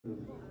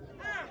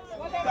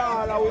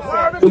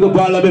Look up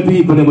all of the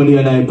people in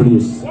the night,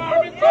 please.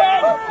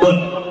 But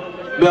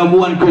I have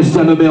one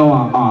question I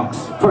want to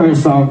ask.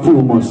 First and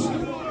foremost,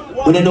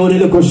 when I know the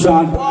little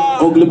shot,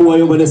 ugly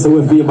boy over there, so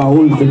we feel about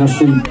wolf in a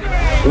street.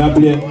 We have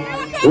play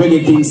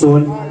Reggae King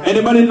son.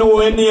 Anybody know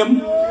her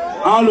name?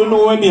 All who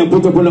know her name,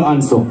 put up on the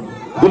answer.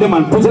 Put the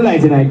man, put a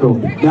light in that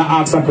crowd. Now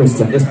ask a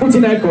question. Just put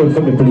in that crowd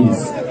for me,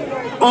 please.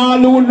 All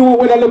who know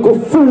whether look a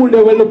fool,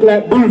 they will look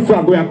like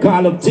bullfrog, we are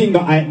call up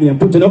Tinga at me and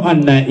put it up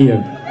on that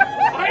ear.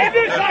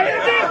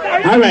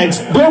 Alright,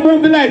 don't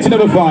move the light in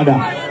my father.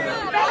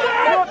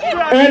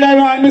 Earlier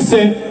on, me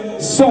say,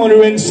 sound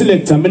rent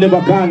selector, me never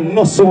can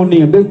no sound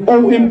name. Then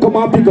how him come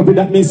and pick up it,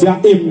 that means you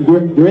him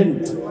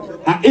rent.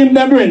 Him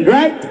them rent,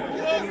 right?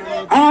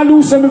 All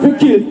who say me fi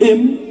kill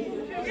him,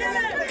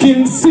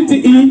 King City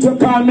E to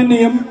call me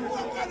name.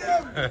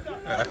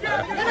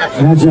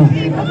 Raja.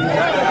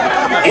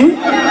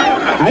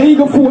 I ain't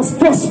go force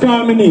first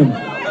call me name.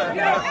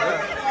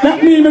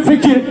 That means me fi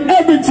kill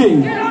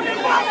everything.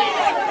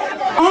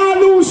 All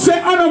who say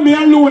I know me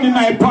alone in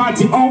my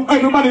party, oh,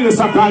 everybody in the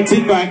circle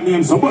think like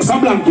name, so what's a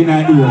blank in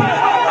that ear?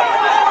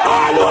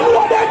 All who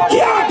know them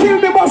can't kill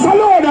me, but a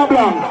load of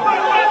blank.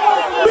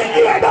 We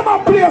hear them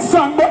a play a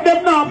song, but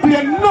them not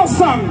play no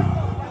song.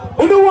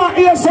 We don't want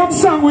to hear some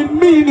song with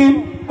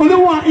meaning, we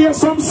don't want to hear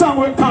some song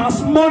with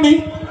cost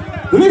money.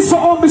 Listen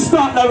how we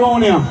start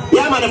around here.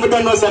 Yeah man, if you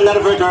don't know, so I'm not a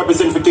virtual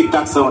represent for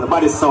TikTok sound, the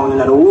body sound in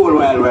the whole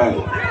wide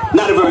world.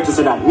 Not a virtual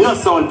so that, no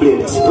sound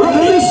playlist.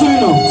 Listen, you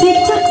know.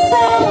 TikTok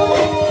sound,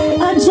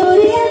 a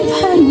Jody and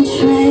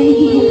Pantry,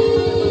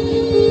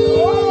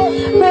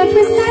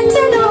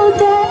 representing all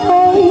day.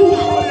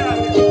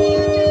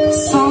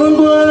 Sound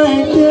boy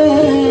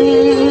dead.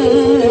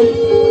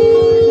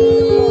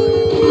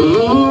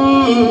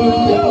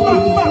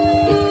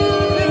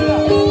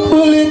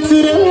 Bullet to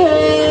the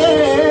head.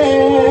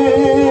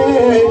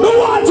 No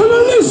one to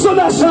listen to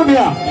that song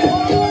here.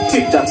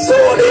 TikTok So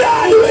the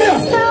idea.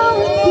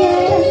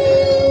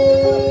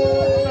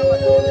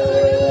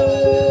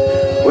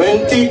 When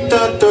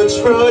TikTok touch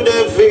road,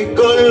 every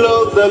gun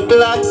love the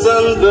blacks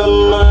and the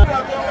man.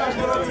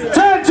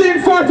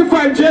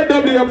 1345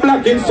 JW, you're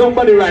blocking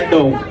somebody right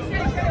now.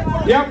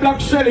 You're black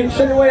Shelly.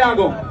 Shelly, where you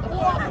go?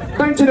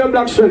 Come to the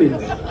black Shelly.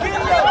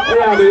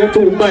 Where you go? You're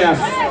too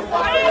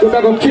biased. You're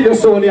going to kill your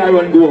son here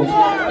and go.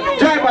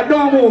 Driver,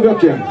 don't move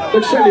up here.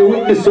 But Shelly,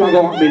 witness to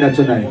go me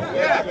tonight.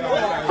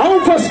 How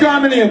first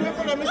coming in?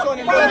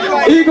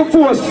 Eagle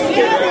Force.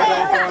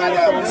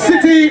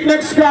 City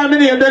next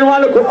coming in. Then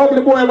one look at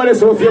ugly boy and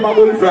so if you're my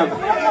bullfrog.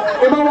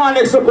 If I want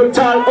next up with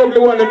tall ugly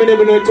one, I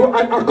never know to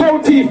a cow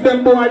thief,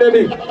 them boy they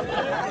be.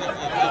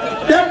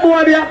 Them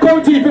boy they are cow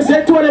thief. You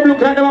say two of them look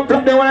like them and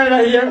plug them one in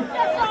here.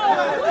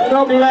 You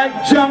look like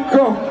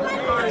Junko.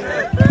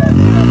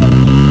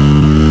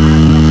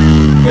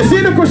 You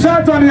see the push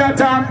out on the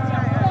attack?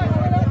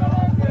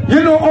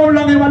 You know how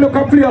long you want to look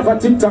and play off a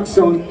TikTok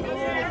song?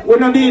 We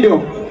don't need you.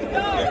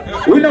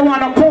 We don't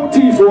want a cow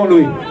thief one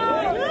way.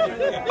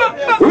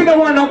 We don't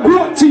want a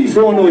broad thief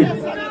one way.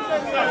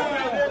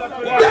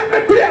 Let me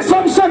play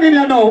some song in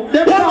here now.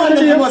 Yeah, man,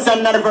 if you must have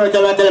another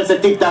virtual, I tell them say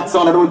TikTok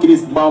sound, I don't get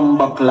this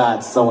bomber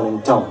clad sound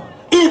in town.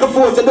 Eagle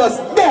Force, it does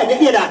dead, you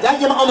hear that?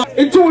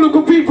 It's all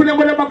local people that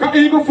will back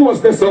Eagle Force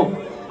this song.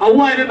 A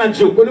wine and a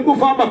joke. When you go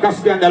for back a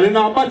scandal, you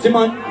know,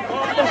 Batman.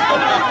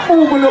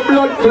 Move with the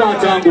blood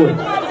clot and go.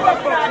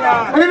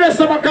 And the rest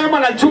of the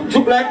man and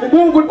chook like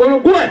move with the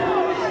boy.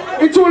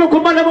 It's all local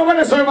man, I'm going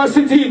to serve a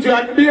city to you.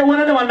 And be one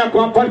of them that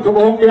come and come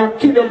home, you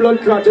kill your blood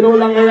clot, you no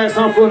longer rest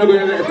on phone and go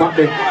to the top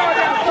there.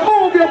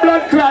 Your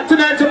blood clot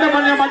tonight, you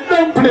never name a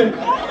dumpling.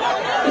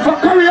 If a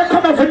career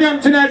come up for them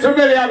tonight, you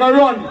really have a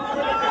run.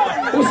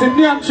 You see,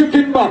 damn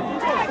chicken back.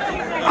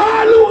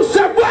 All who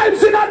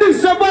survives in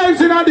this,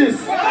 survives in this.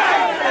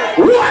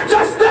 Watch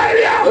us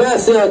stadium. When I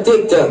see on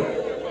TikTok,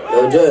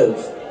 your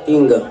James,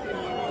 Kinga,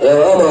 your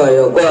Mama,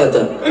 your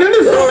Quarter. And then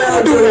this is what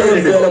I do.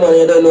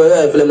 You don't know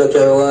rifle, them not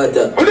carry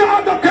water. You know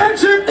how to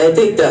catch it? Hey,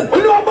 TikTok.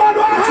 You know about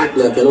what?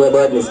 TikTok, you know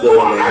about me, You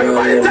want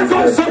everybody to take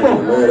on some.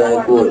 Murder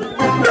and cool. You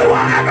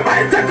want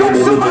everybody to take on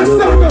some and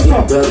stuff.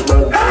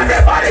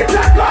 Everybody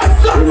take on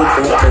some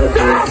and stuff.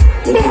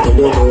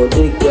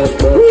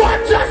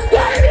 Watch us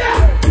stadium.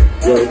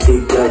 Yo,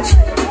 TikTok.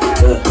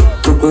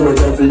 Cook on the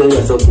rifle, they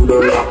are so good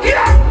on.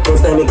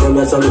 First time you come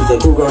here, some say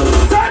cook on.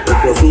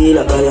 If you feel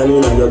like I am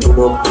in, you come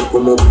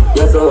up.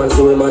 Yes, someone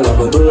see a man, I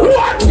go do it.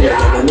 Watch ya.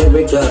 And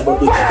every car,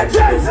 but we Watch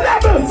this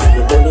level.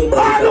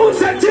 All who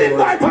say team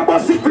like for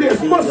Bossy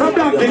Place, must have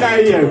done in a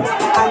year.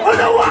 On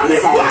the one,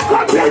 walk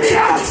up to the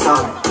house.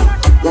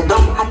 You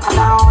don't have to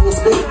know, it's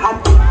big hot.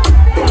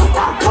 You don't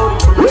talk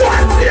about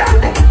Watch ya.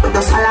 but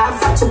the salad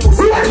for to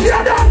pussy. Watch ya.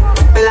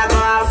 Well, I go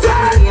out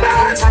family and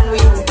mention we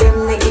use them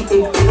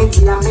negative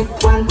energy and make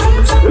one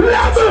punch.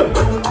 Level.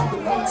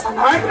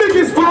 I'm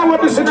biggest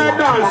forward this night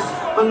dance.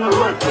 And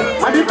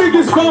the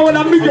biggest forward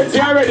and biggest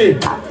here already.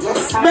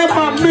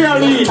 Remember me a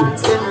lead.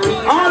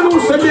 All who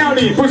say me a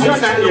lead, push on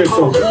that here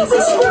so.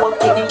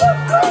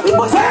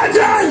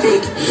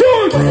 Sergeant,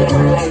 shoot!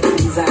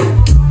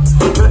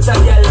 Touch a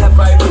girl, have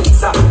 5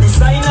 pizza.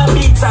 Designer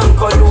beats and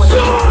cologne.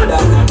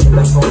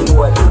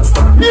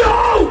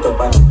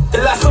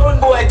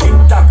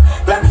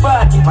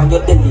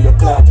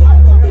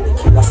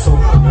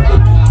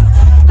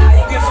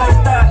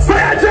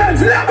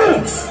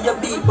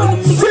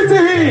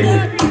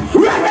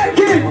 Reggae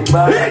King,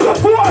 Eagle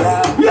Force,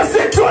 you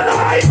see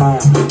tonight.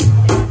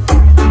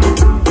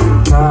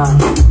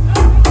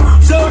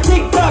 So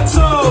TikTok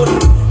sound.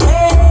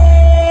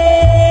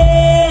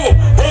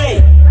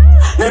 Hey,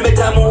 now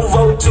better move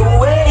out the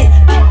way.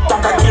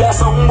 Taka kill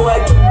some boy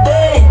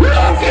today.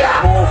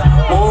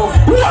 Move.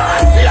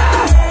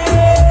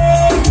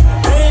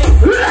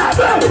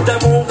 Better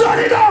move. Turn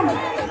it on.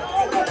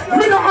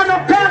 Me no on a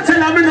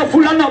cartel, I'm no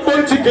full of no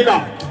bullshit killer.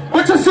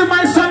 But you see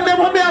my son, they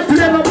want me to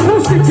play no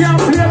pussy, can't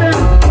play them.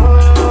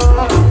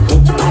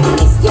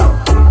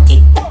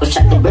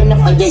 Shut the burner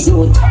for the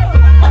youth.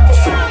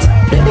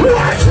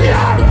 Watch it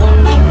up.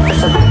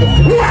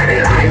 When the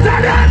lights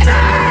are down,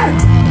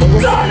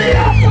 turn it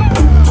up.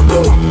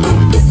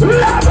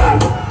 Love.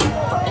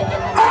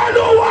 All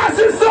who was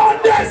his son,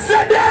 dead,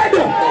 said dead.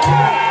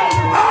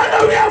 All the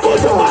way about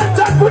to want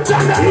and put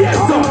on the ears.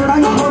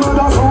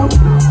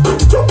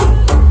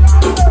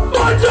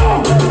 Bonjo.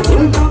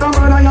 TikTok a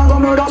murder, you go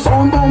murder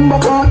sound bomb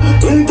clan.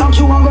 TikTok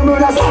you a go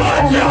murder sound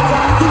bomb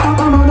clan. TikTok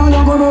a murder,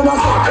 you go murder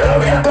sound.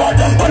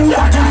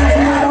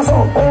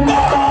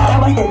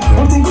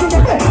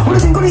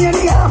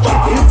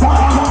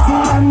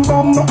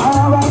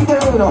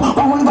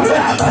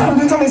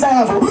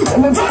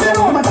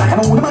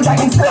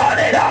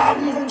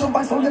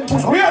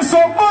 We are so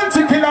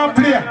bunty killer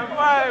play.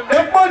 The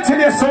bunty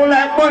they so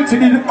like bunty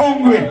they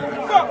hungry.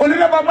 Only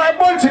never my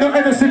bunty don't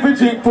ever see for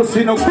drink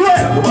pussy no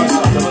bread.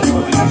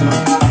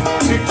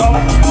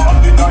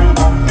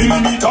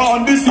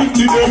 On the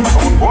city them,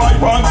 why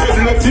want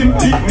them let him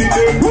kick me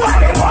them? Why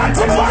they want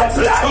to watch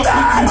like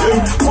that?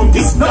 On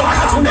this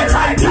night, on the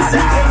light is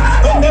there.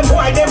 When them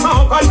boy them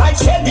out, I like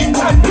shedding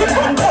time.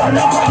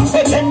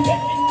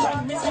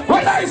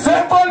 When I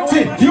say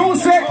bunty, you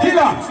say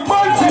killer.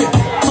 Bunty,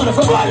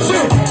 bunty.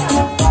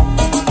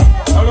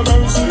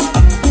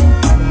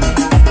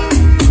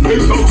 They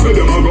come to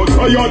them, I got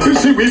tired to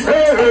see we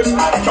face.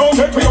 Don't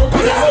make me out to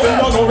the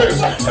whole of this.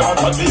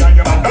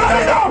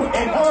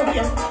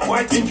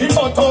 Why thinking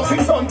about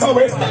talking front of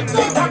it? I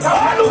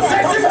don't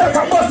say TikTok a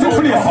busty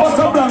place. What's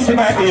up blank in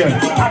my ear?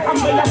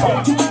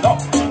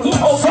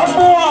 Some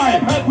boy,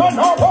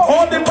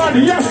 all the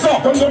money, yes sir.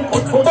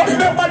 But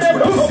remember them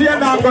pussy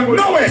and I'm gonna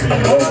know it.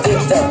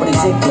 TikTok for the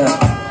TikTok.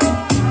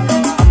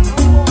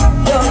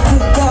 Yo,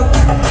 TikTok,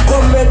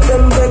 come make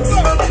them vex.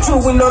 True,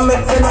 we no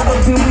make them have a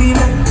few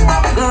women.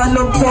 Gone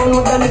up town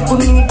with a little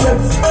knee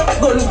preps.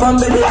 Gun from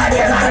the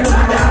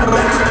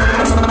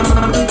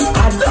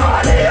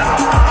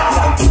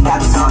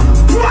That song.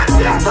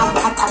 Don't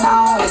matter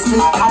now, it's the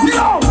cat. You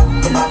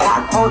know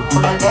that out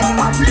for the them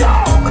man.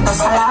 But the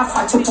salad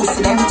for your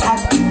pussy them chat.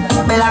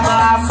 Bella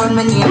laugh from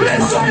the name.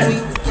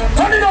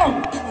 Turn it on.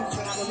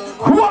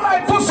 What I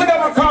pussy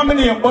never call me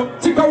name, but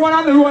Tika one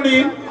and run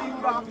in.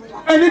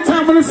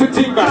 Anytime we listen to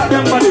Tika,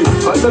 them body.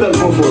 I said that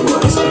before,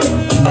 boys.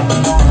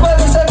 But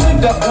they said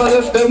TikTok, but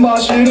if the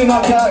machine in a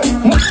car.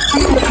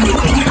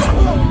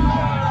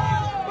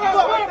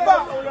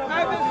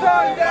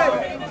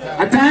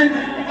 A time?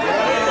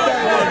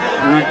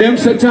 Them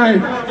say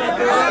time.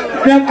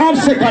 Them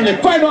upset on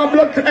it. Find out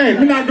blood. Hey,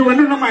 me not doing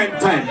none of my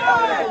time.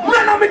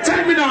 None of my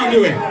time me not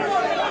doing.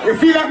 You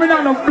feel like me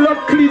not no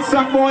blood clean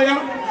some boy?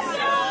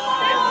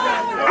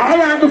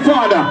 Alright, my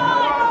father.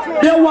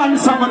 They want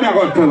some of me I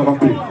got to tell them.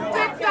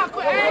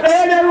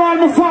 Hey, they want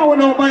me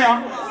forward over here.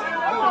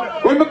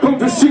 When we come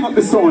to sing up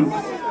the song.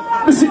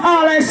 You see,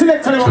 all I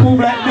select them move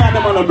like me and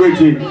them on the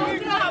bridge.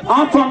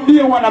 I'm from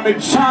day one, I'm in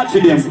charge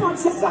of them.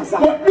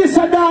 But this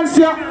a dance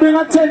here, bring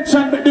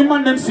attention, but the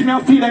man them see me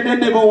and feel like they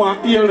never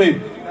want to hear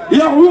me.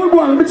 Yeah, rule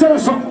boy, let me tell you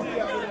something.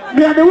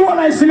 Me and the whole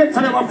I select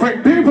them are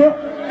friend people.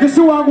 You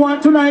see what I'm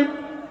going tonight?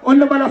 On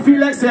the man feel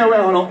like say,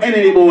 well, no,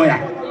 any boy.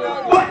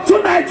 But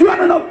tonight, you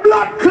are not a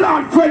blood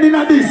clot friend in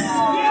this.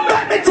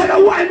 Let me tell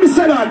you why me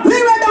say that.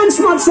 Lyra dance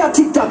mats your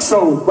TikTok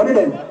sound. What are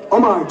them?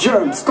 Omar,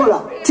 Germs,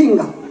 Scholar,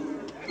 Tinga.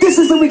 This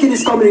is the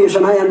wickedest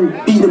combination. I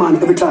am be the man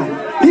every time.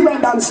 Lyra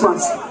dance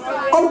mats.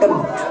 Out them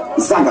out.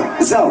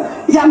 Zaga, Zo,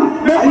 Yama.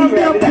 I'm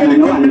play the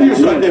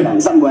combination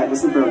them. Somewhere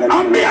this is the program.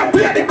 I'm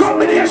play the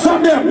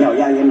combination them. Yo,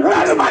 yeah, you're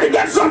right. Everybody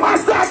get some and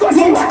start go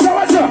see watch out.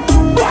 Watch out.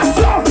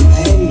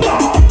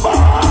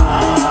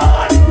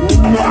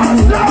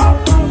 Watch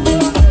out.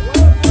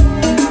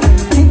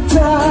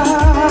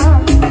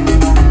 TikTok.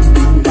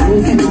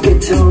 Dance in the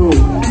ghetto.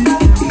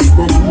 It's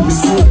not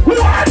easy.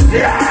 Watch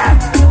out.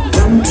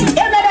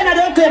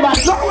 Don't play back.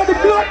 Look with the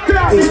blood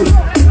clot.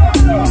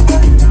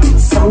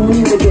 Sound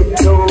in the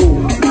ghetto.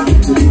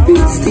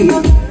 Big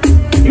steel.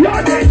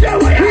 You're DJ,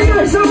 where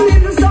you Sound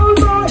in the sound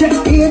boy.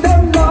 Just hear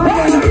them now.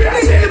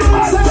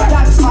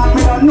 That's smart.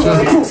 Me don't know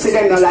the pussy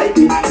them don't like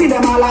me. See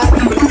them all like me.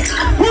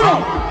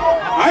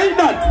 I ain't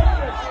that.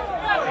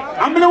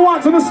 I'm gonna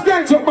want to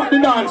sketch up at the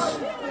dance.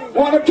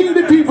 Want to kill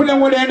the people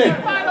and what they're there.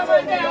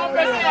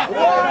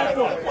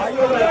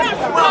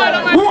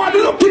 Want to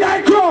look in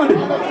that crowd.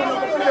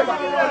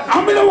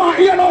 I'm gonna want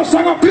to hear no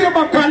song and play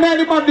back and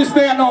anybody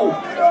stay now.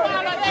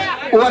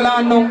 Well,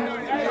 I know.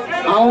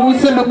 I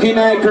also look in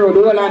that crowd,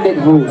 all on that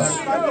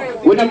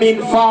house. We don't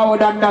mean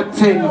forward and not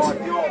tent.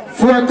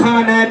 Four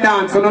corner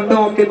dance, and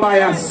don't be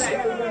biased.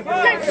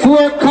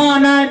 Four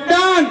corner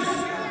dance.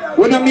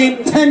 When I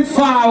mean 10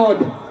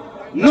 forward,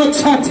 no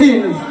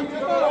chatting. 90,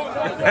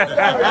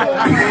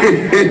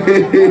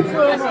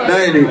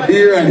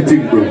 you're right,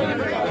 thing, bro.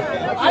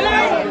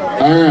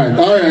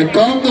 Alright,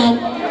 calm down.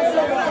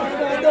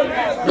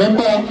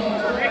 Remember,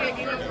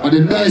 on the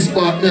nice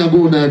part, me I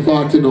go night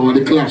party now, on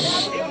the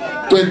clash.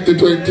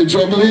 2020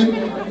 juggling,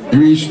 you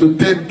reach to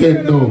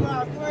 10-10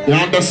 now. You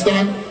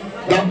understand?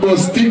 That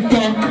was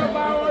TikTok.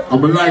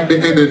 I'm like the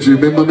energy.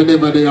 Remember me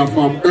never there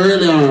from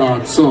earlier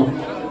on. So,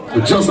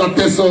 just a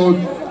test out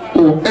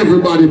how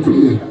everybody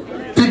play.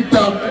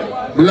 TikTok,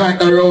 me like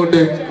around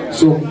there.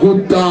 Some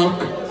good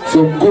talk,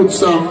 some good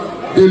song,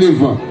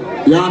 deliver.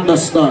 You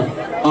understand?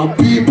 And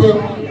people,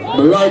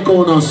 me like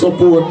how and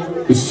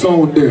support the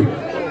sound there.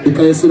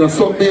 Because you see that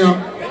something here,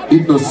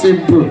 it's not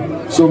simple.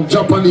 Some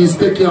Japanese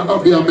take care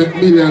of you and make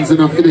millions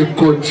in a film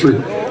country.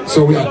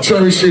 So we are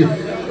cherishing.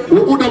 We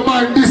wouldn't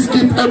mind this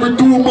kit every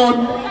 2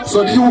 months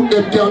so the youth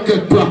them can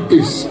get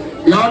practice.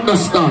 You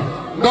understand?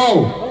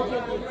 Now,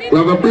 we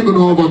have a big one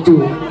over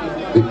to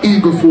the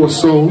Eagle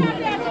Force sound.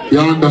 You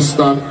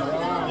understand?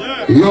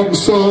 The young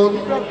sound,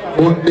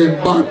 but them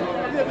bad.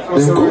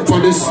 They come for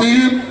the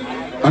scene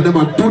and they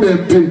might do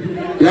them thing.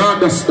 You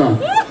understand?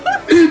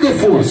 Eagle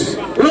Force,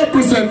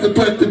 represent the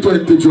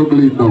 2020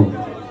 juggling now.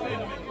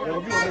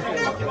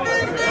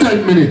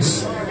 10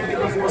 minutes.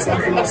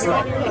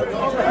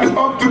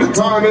 Up to the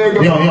time, up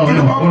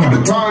to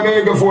the time,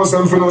 Eagle Force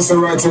and Finos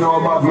right in our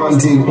Madman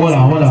team. Hold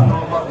on.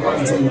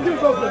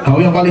 Now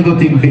we have a little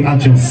thing to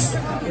adjust.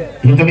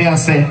 You hear me I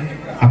say,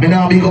 I mean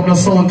I'll big up the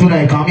sound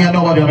tonight, because me and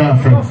nobody are my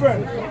friend.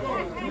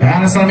 You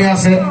understand me I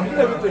say?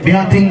 Me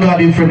and think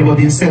God is friend, but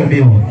himself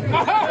me own.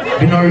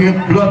 Me no real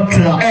blood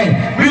clot. Hey,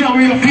 me no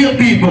real fake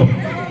people.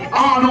 I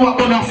don't know what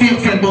gonna fake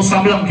friend, but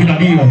some blank in the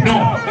deal. No.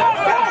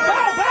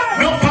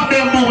 No for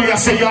them boy you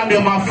say you and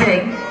them my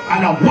friend.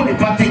 And a whole heap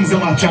of things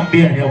that chat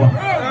behind you.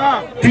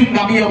 Think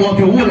that me about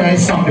the whole of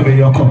song the way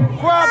you come.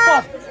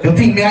 You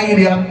think me an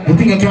idiot? You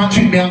think you can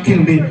treat me and kill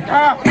me?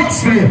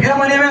 Press me. Yeah,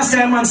 my name is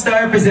Simon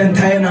Star, represent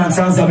Thailand,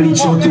 Sans of Bleach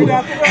Show too.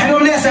 I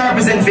don't less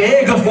represent for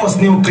Eagle Force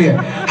Nuclear.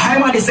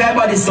 I'm on the side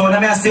by the son,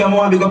 and I say I'm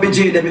going to big up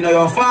J them, you know,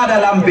 your father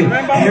Lampy,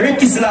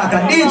 Ricky Slaughter,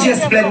 DJ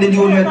Splendid,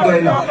 you know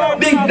going on.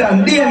 Big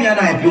Dan, Damien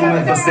Hype, you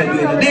know to send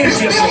you,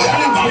 DJ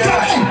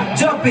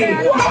Jumpy,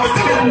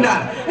 Splendid.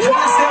 And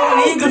I say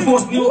I'm Eagle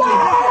Force Nuclear.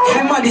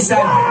 I'm on the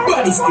side,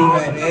 body thing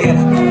right there.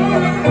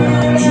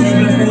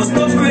 Eagle Force,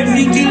 tough great,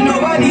 we kill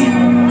nobody.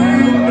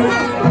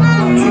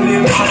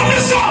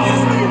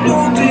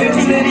 Nuclear,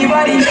 kill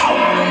anybody.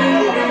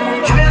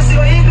 I say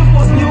I'm Eagle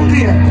Force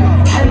Nuclear.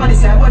 I'm on the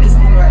side, body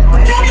thing right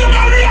there.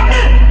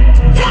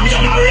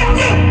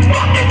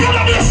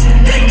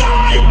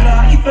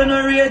 If you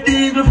don't rate the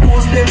Eagle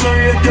Force, they don't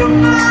rate you.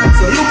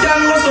 So you can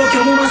go so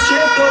you move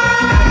straight up.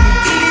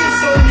 Kill him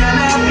so you're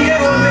not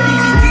here already.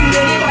 If you kill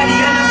anybody,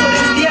 you're not so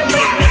they stay up.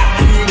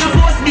 Eagle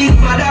Force big,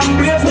 but I'm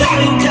brave, so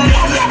you can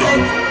go so you.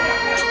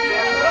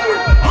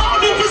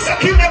 How do you say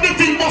kill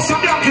everything but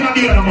some black in the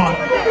other man?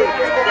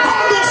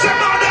 How do you say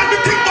mad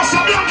everything but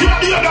some black in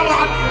the other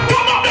man?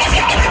 Come on, let's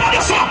get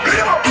this up.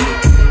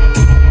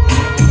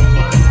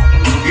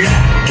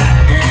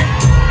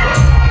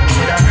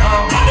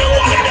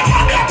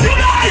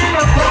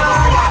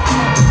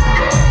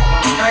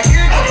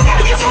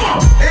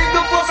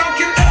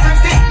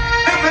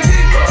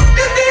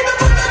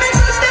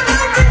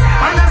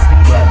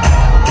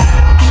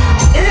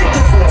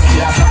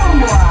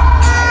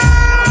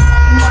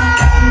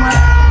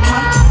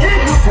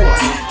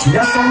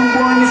 That's some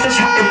boy, Mr.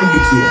 Shot him with the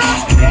key.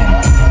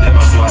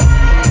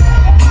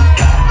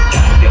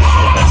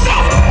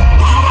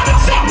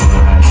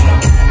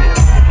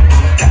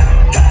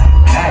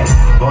 Hey,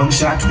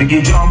 gunshot,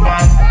 biggie jump on.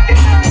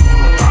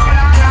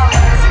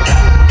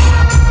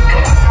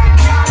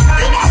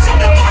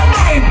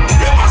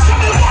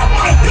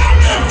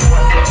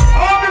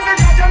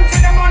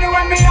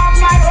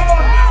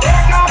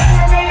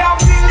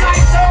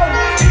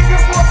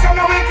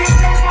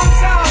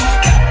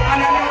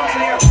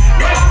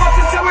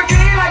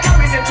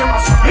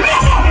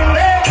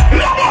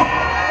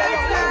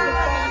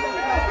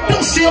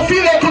 You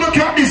feel like you look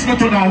at this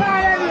tonight.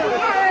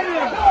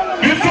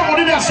 You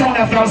found that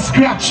sound from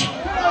scratch.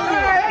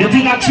 You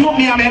think I choke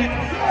me, man?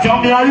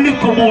 From me a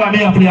little more,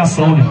 I play a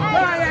sound.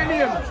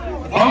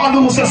 All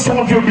those that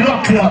sound for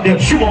blood clot, they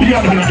should be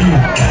able to do.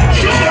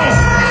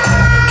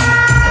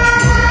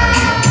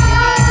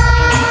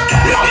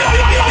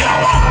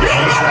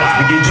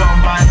 Biggie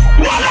jump on.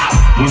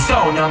 We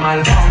sound a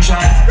malfunction.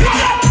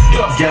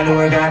 Girl,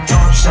 we got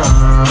option.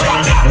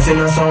 Nothing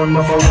no sound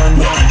but for one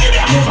man.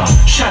 Never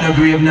shadow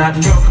grave, not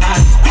broke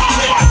hand.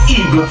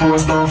 Eagle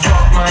Force don't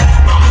fuck man.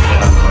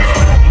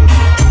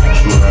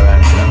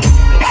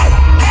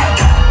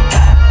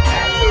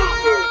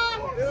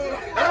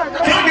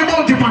 Tell me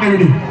about the money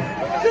already.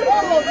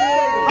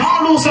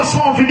 All those that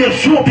sound for the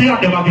show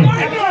beyond them again.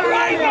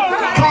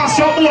 Cause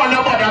some boy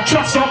nobody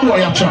chat, some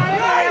boy a chat.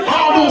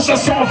 All don't lose a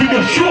song for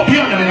the show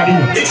behind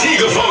them. It's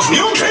Eagle Force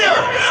Nuclear.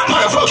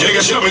 Motherfucker,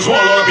 you show me swallow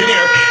up in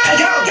here. Hey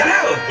yo, get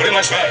out. Pretty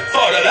much right.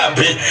 For the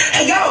lampy.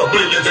 Hey yo,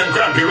 brilliant and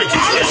crampy. Ricky.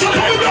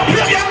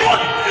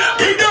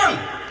 Be done.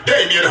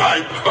 Damien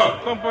hype.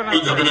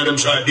 He's up in them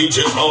side.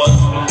 DJ Powers.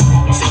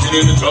 Sitting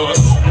in the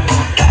towers.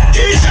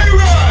 DJ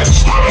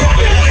Rush.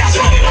 We are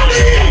coming on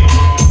here.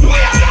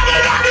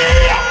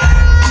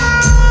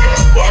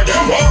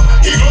 Whatever.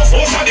 Eagle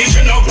Force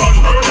addition of run.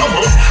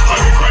 I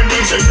find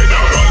them safe in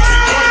our run.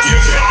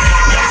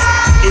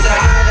 It's a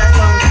murder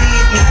song,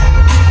 please me.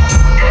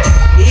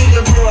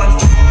 Eagle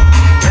Force,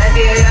 right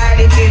here,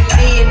 early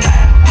 15.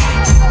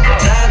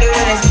 Dog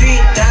on the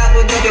street, dog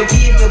with other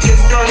people. Kill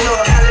son, no,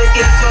 I'll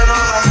kill son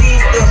on my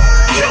sister.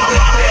 Eagle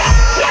Force,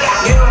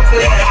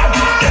 nuclear.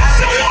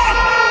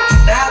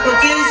 Dog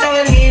will kill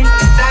son, him,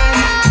 son.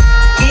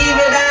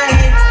 Evil than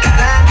him,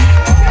 son.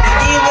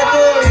 Evil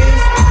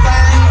tourist,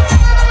 fan.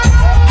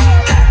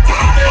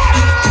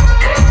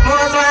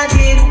 Most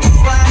wanted,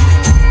 fan.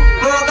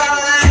 More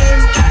power.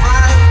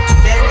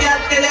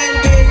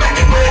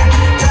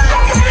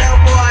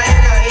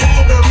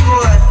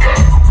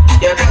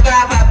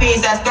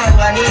 That's gun,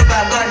 one if a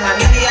gun, a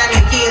million a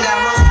kill, a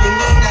must be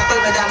mean, a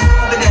cover that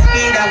move with the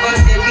speed, a gun,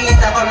 the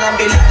beat, a come and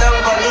build down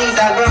police,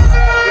 a gun,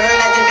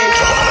 burn at the bitch.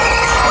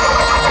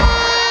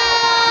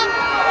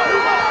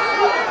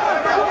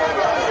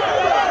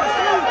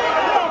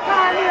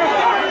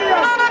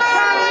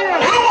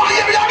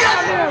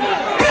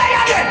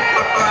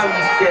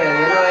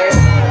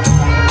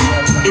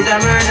 It's a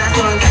murder,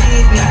 so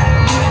please me.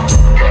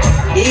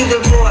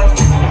 Eagle Force,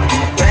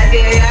 right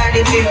there, yard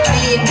the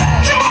 15.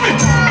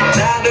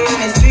 Dog on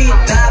the street,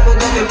 dog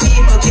with other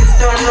people. Kill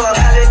son, love,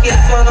 I'll kill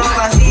son of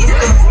my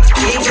sister.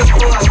 Eagle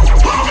Force,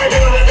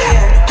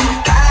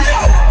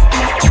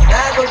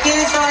 dog will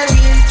kill son,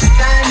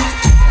 son.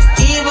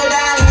 Evil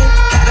than him,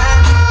 son.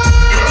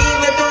 The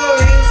evil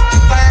tourist,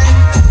 fan.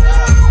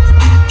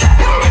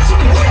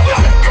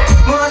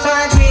 Most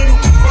wanted,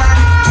 fan.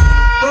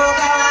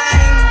 Broke a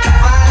wine,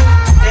 fan.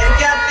 Them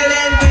captain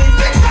and prince,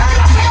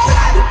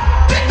 fan.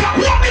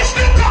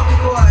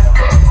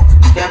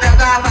 You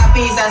took off a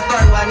piece of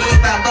skull, one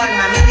if a gun,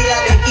 a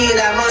million a kill,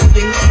 a must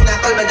be mean, a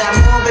call, but I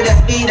move with the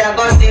speed, a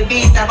gun, the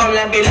beast, a come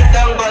and build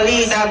down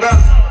police, a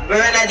gruff. Burn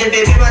a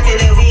jiffy, people till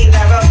the wheels,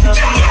 a rough, no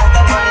feet, a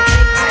come on the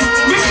street.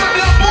 Mr.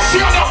 Black Pussy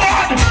on the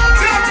bad!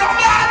 Black the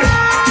bad!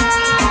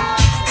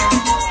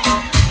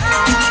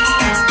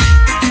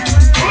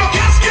 Look,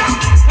 yes,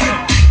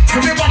 yeah!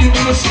 Everybody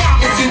wanna start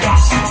with the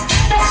dance.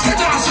 What's the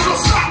dance? You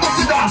don't start with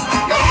the dance.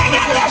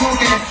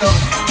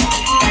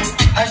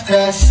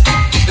 Trash,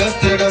 dust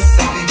to the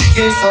dust,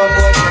 kill some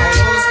boy, I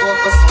always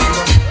focus on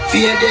them.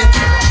 Fear them,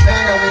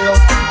 turn on me up.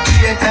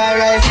 Fear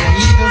terrorize and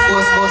Eagle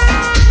Force bust.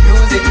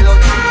 Music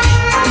loud.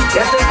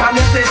 Yes, they come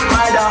to say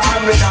spider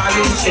and with all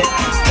this shit.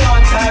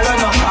 Don't try run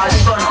up all the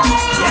gun up.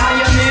 Yeah,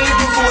 you need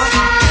Eagle Force.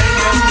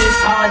 Tell them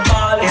this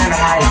hardball and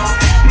high.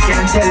 You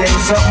can tell them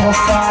something,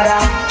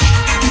 father.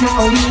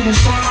 No, you the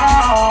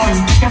song.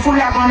 Careful,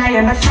 I'm gonna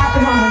end up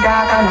chopping on the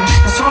dark.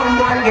 The song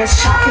boy gets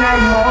shocking and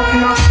you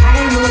open up.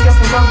 I ain't know you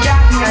pull up that.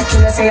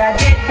 Until I say I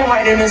dead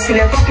boy, then you see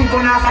the fucking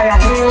gonna fire.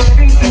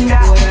 Everything that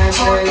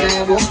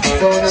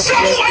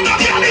someone not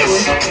get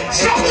this.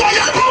 Someone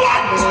not go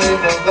on.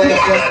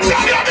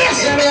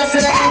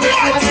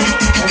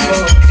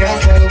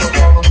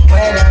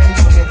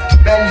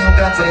 Brand new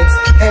graduates,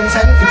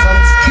 tension to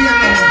touch. Hear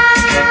me.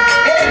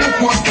 Every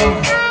force them.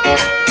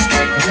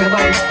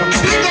 Everybody from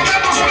the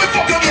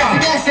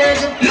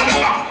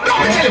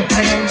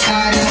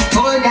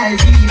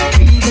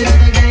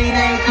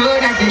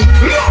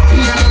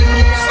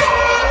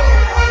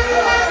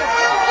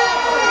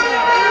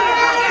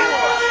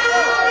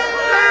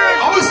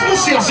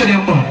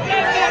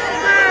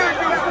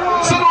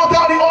So now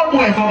tell the old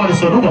boy for the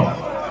son,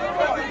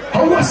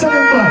 how was them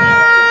bad?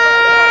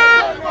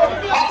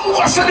 How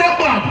was them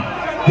bad?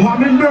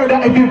 Woman murder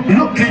if you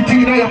look clean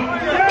thing in here.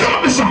 Come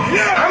on, son.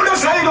 I'm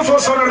just saying Eagle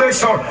Force on the next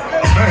song.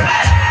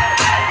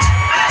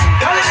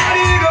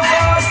 Eagle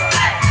Force.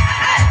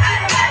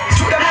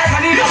 To the mic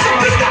and Eagle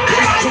Force.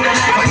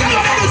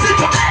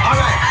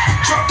 Alright.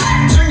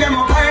 Swing them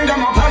up, hang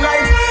them up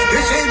alive.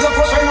 This Eagle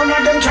Force, when none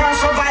of them can't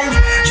survive.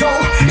 Yo,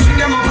 swing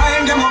them up,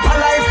 hang them up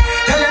alive.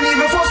 Tell them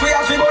Eagle Force, we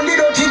have to go the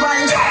dirty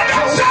vines.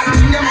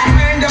 Swing them up,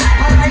 hang them up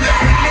alive.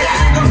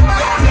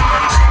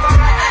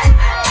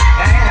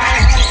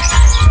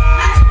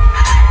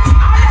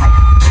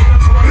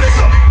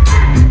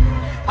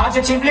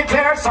 Positively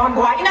clear, son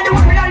boy. In the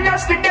world, I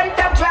lost with them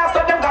top class,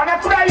 but them gonna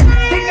cry.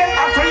 Think them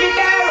actually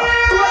there.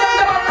 Two of them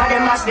the back of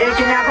them are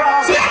snaking their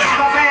grass.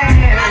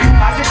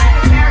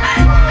 Positively clear.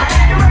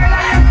 In the world,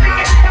 I lost with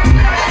them top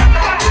class, but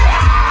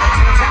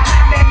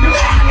them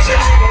gonna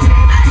cry.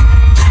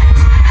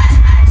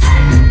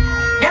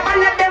 Never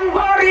let them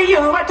worry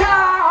you at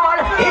all.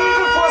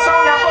 Eagle Force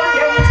on the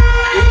them.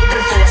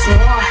 Eagle Force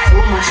no.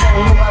 Woman show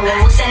no one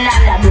who send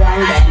on the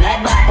blind.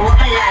 Them back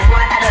open like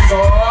water the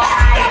door.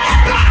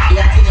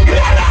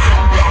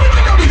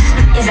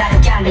 Is that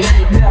you can't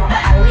believe, bro, but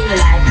I real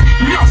life.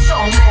 No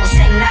song, no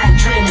sing, not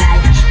dream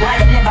life.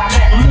 Why the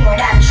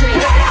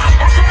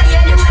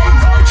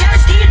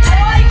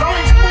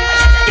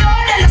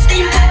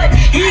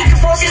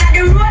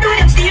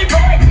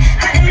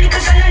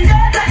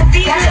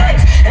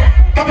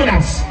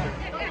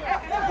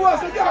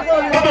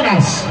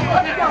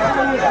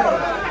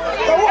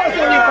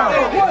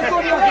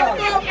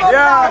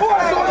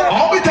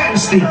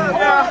pussy.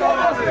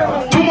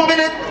 2 more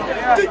minutes.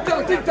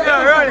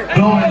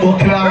 Don't go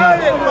clown.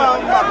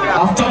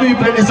 After me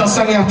play this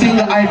song, I think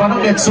the hype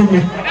don't get to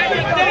me.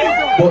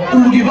 But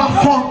who give a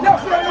fuck?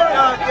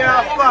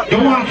 You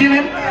want to kill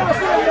him?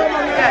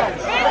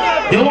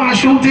 You want to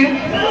shoot him?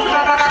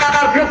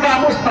 Look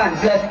at Mustang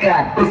blood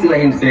clot pussy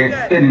when him say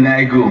 10 in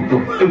I go.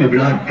 To me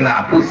blood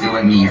clot pussy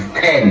when he's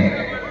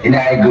 10 in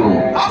I go.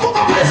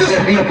 That's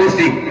your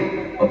pussy.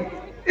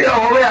 Yo,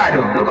 where are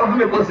you? Look at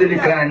me pussy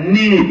little and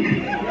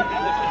neat.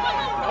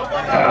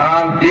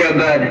 Dear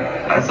God,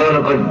 I saw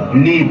look at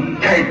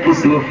neat, tight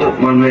pussy with fuck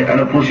man way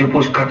and I push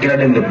cocky and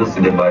then the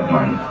pussy the bad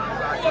man.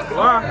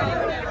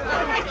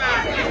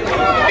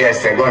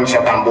 Yes, a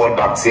gunshot and board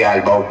back see all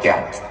about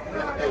cat.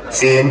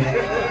 See him?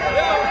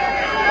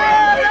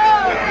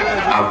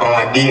 And come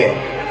a day,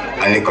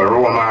 and little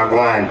Roma go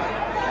on.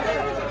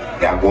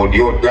 They go the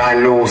youth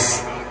gone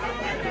loose.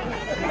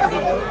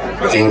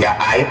 Think a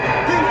hype.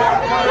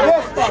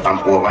 And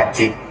over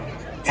TIC,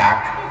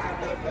 TAC.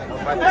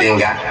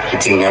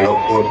 Think a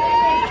look good.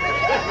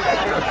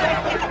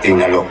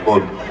 Think a look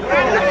good.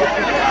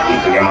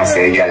 People them a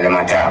say, girl, them a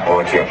talk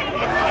about you.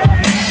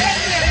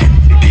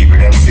 The people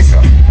them see so.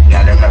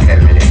 Yeah, them not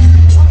tell me that.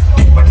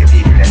 But the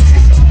people them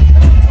see so.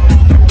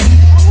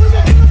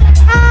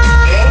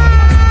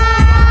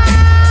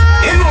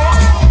 You know,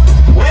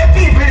 where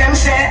people them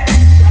say,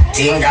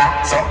 Tinga,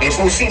 so the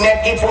pussy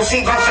make the pussy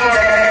go so.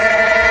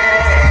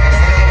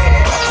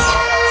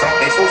 So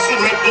the pussy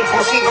make the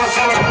pussy go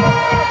so.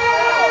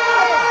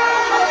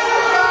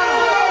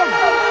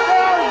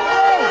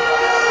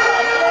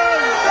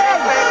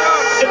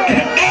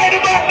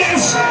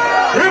 Anybody's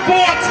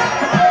report.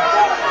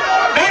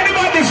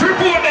 Anybody's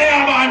report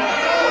there, man.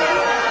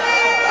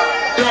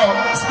 Yo,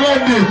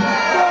 splendid.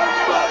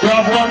 You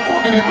have 1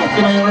 more minute left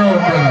in your own,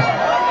 brother.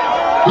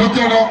 Look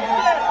at up.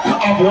 You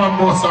have 1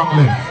 more song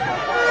left.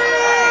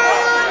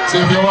 So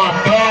if you want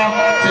talk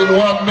till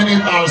 1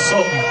 minute or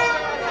something,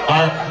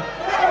 alright.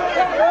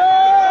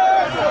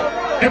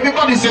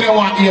 Everybody say they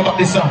want to hear about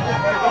this song.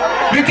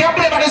 We can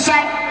play about this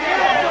song.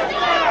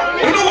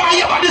 You don't want to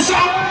hear about this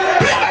song?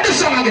 Play about this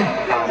song again.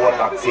 I'm going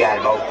back to see all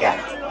about cat.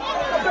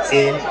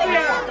 See?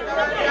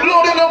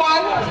 Load in the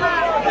man.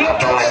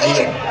 Come a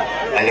day,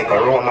 and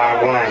little Roma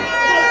go on.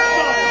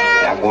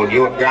 They go the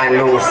youth gone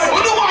loose.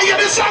 You don't want to hear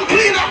this song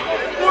cleaner.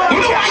 You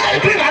don't want to hear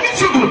it cleaner. It's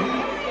so good.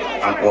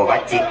 And over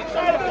TIC,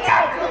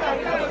 TAC.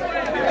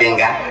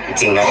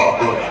 Tinga look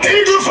good.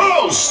 Eagle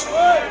Falls.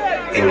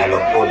 Tinga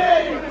look good.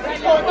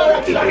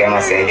 People them a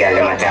say, girl,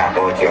 them a talk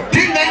about you.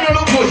 Tinga don't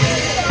look good.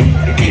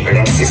 The people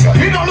them see so.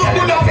 He don't look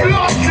good on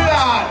blood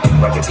clot.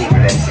 But the people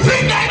them see so.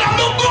 Tinga don't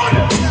look good.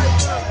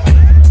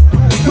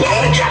 What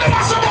the girl them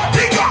a say about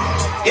Tinga?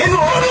 You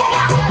know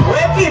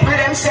where people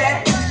them say,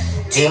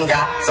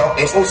 Tinga, so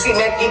the pussy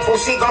make the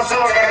pussy go so.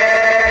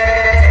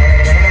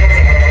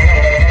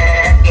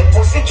 The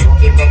pussy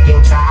choke it make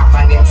him cough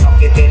and him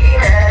suck it till he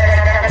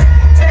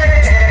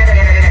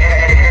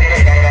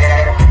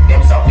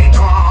them suck the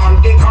corn.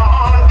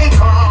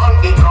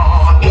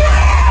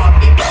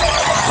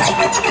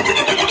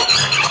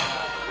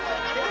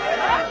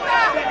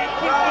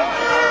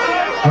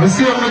 I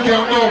see if we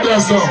can go there,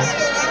 so.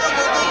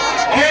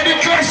 All the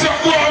clash have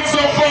gone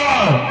so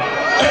far.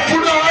 If you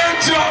don't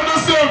enjoy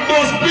yourself,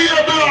 must be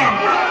a dog.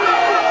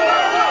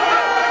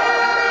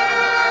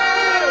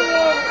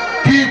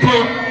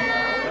 People,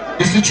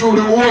 it's the truth,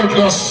 the world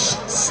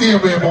just see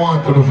me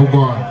want to the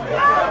football.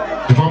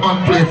 If a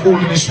man play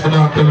foolish, I'm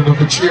not telling him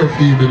to cheer for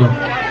him, you know.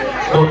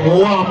 But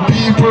one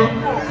people,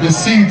 the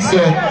seed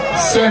said,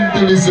 St.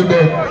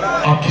 Elizabeth,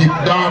 I keep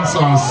dance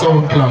on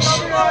sound clash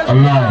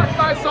alive.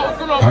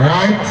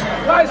 Alright?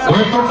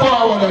 When the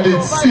forward I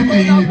did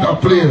City Heat a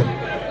play.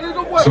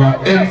 So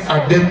at the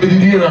end of the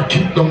year I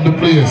keep them the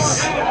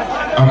place.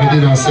 And I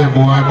did say,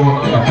 boy,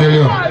 but I tell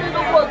you,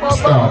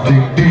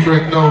 starting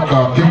different now,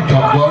 because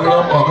TikTok got a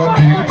bag of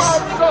things.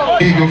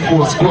 Eagle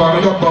Force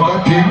got a bag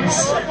of things.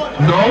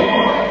 Now,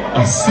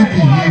 a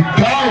City Heat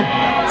time.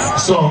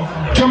 So,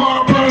 come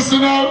on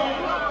personal.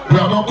 We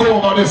are not going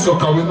over this,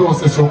 because we know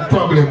there's some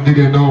problem did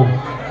they know.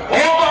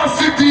 Over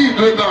City Heat,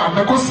 let go.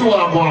 I can see what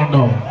I'm going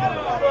now.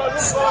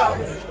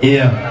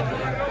 Yeah.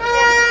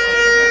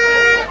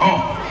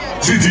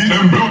 City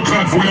and blood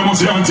clot for your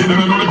must auntie, then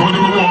I know they're going to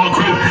walk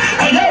with.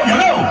 Hey yo,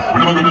 we're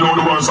never going to know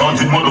the words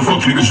auntie,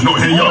 motherfucking niggas, you know,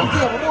 hey yo.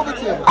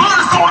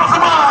 Cornerstone of the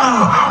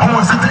man, who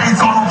is it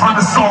ain't all over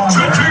the song.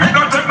 City,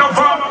 don't take no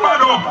far, man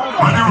up.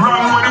 When you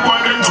run, when you go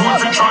in, then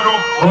towards each other.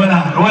 Hold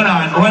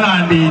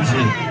on, DJ.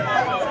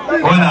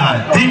 Hold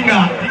on,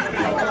 Tinga.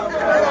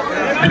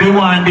 They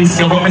want this,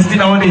 but I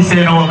still want to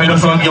say no, I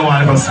just want you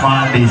want to go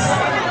smart this.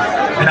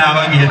 I'm not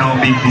going to get no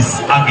big this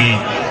again.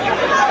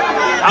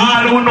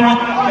 All who know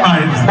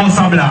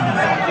Bossa Blanc.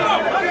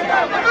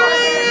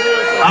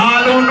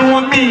 All who know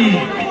me,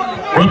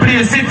 we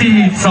play City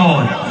Heat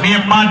sound.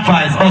 Name Mad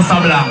Vibes, Bossa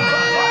Blanc.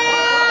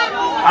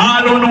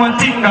 All who know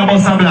Tinga,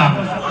 Bossa Blanc.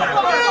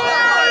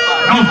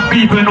 Enough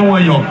people know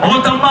you.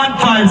 All the Mad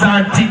Vibes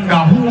are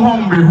Tinga. Who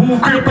hungry? Who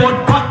creep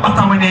out pot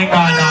bottom when they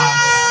gone down?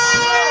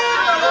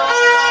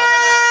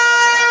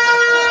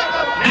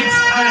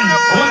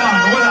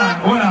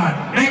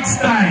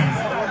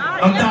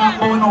 Don't talk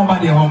about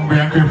nobody hungry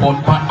and crip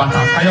out pat butter.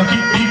 Can you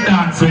keep big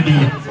dance with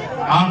it?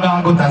 I'm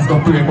gonna go to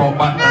pray about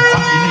pat the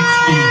next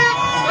day.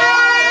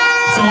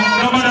 So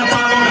nobody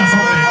talk about that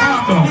something.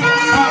 Calm down.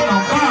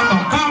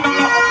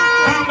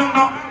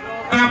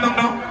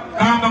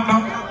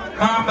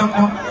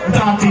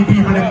 Talk to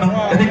people them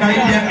now. You think I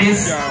Indian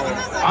is?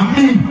 And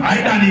me, I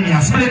done in here.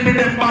 Splendid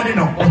them body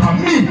now. But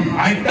me,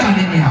 I done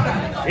in here.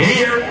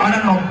 Here, I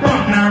don't know,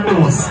 partner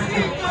those.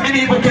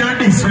 Many people can't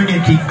this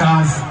reggae kick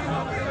cause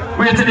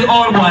wait till the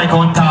old boy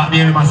come talk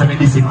me, must have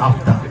this him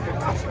after.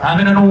 I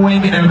don't know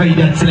when you never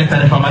get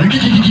selected from a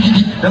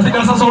that's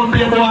because I saw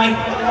play boy.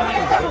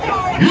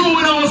 You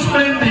know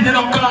splendid, you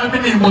don't call me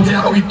name, but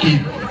you're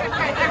wicked.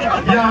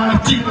 You're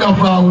think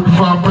about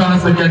for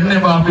brands that you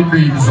never have been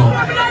doing so.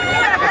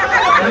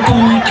 You're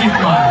too wicked,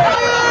 man.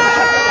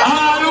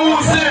 All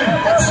who say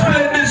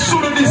splendid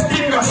should have this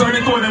thing, so they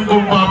told them go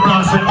for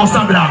brands with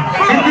Osa Black.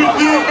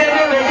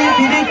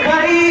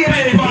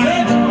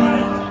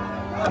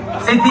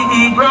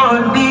 City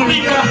broad deal.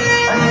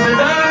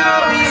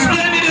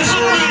 Splendid is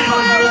on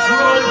the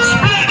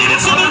Splendid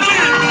is on the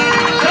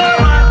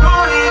Come on, go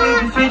in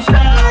the fish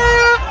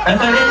down. As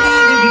I leave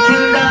the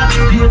kill down.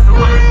 Yes,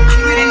 what?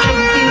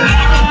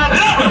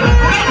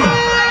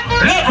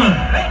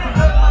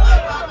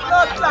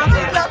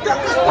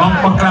 One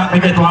o'clock, we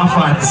get one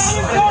fans.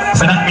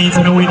 So that means I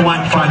win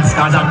one fans.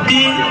 Because I'm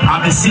me,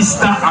 I'm a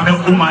sister, I'm a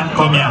woman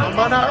come here.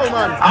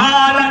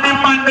 All of the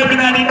man they been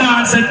at the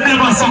dance and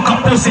never suck a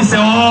pussy say,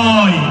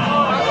 oi.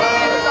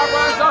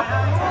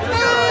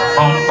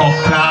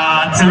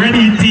 O'clock, it's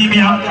ready team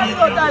here.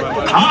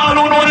 All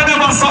who know they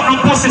never suck no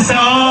pussy say,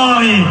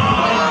 oi.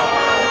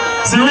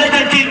 It's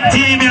reggae kick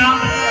team here.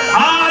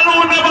 All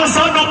who never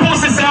suck no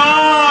pussy say,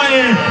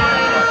 oi.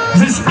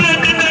 It's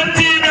splendid them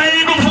team here,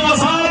 Eagle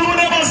Force. All who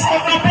never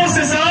suck no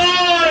pussy say,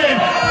 oi.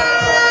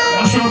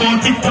 I'm sure about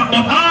TikTok,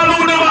 but all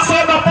who never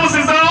suck no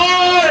pussy say,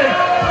 oi.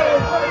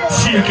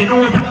 Shake it,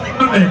 hold on,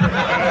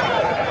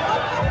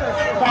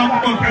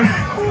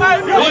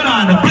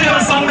 play a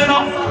song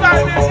now.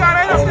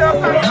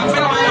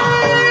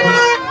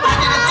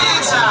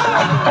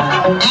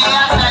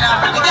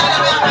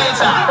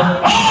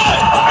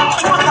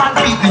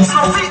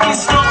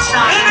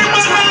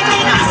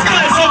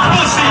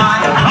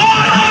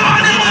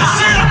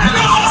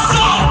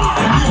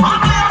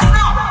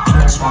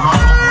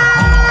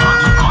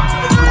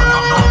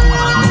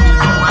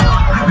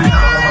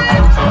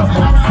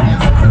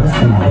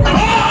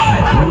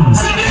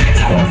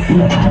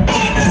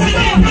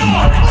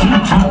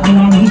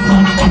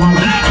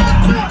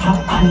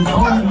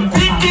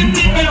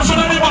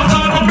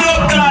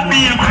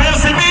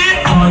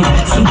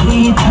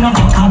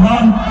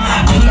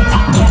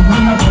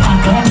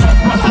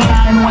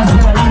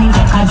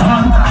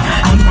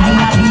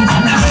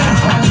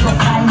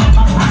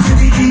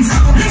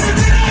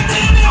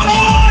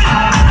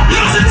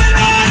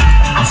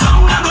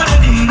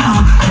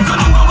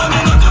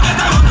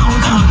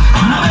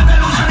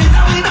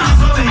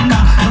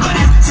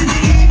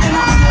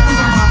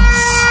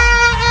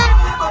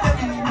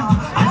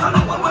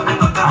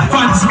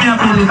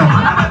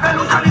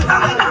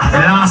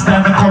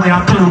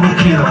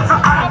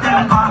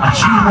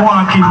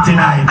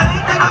 Tonight.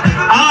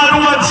 All who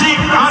are cheap,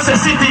 as a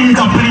city,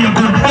 can play a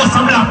good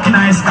Osa Black in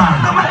a star.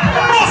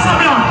 Osa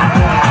Black!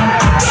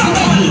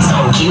 City is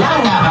on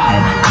Kilanga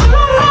vibe.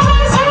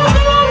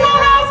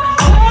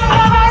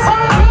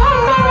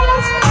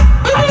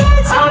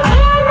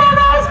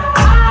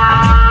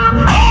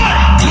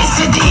 This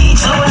city,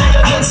 so now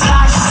you get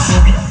slashed.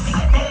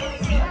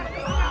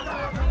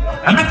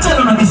 Let me tell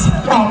you this.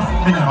 Oh,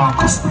 I never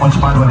cost much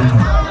money.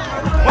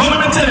 Well, let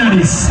me tell you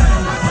this.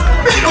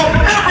 Big up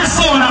every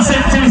soul and say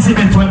Tennessee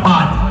went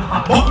bad.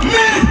 But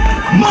me,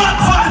 mad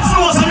fans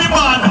knows me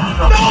bad.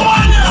 No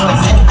one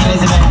else.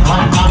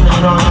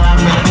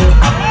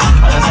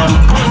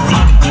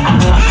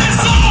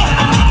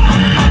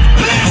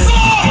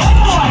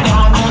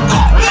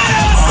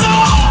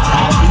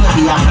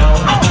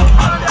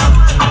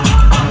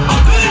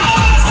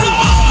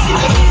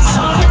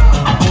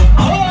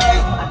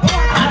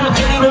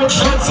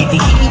 City,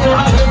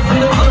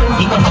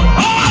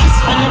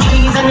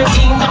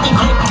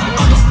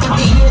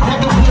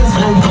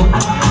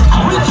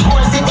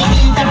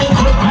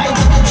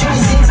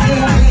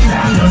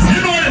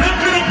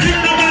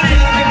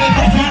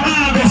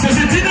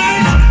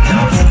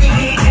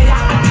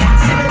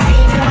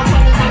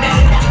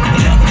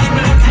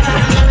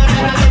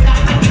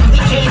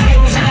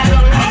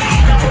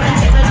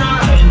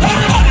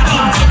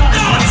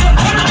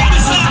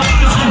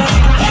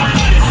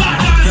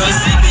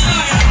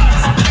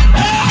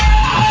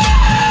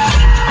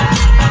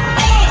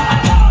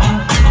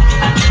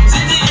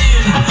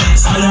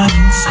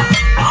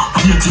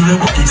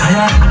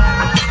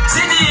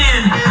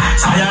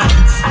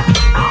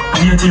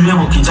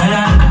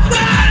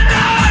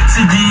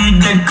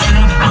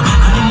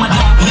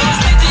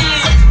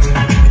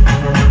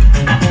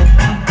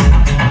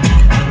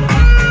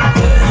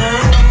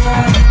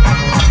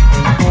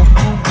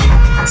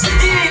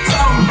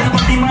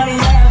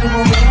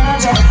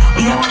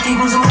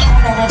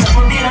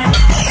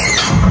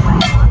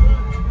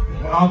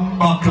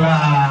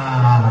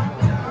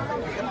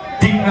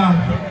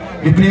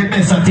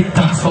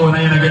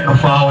 leg go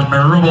forward, me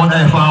rub on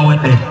the forward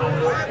there.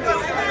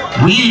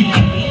 Weak.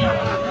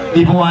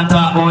 People want to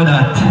talk about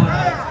that.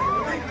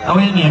 How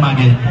your name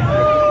again?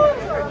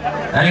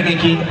 Reggae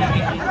King.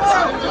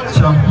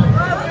 So,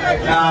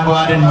 now go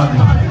ahead and run.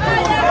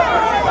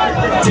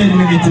 10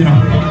 minutes, you know.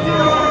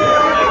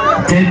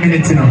 10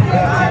 minutes, you know.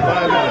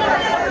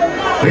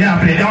 We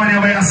have played down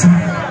here by us.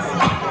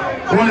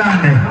 Hold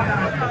on there.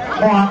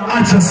 Oh,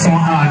 I just saw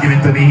an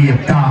argument to the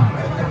hip town.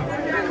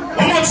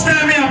 How much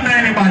time we have now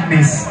in the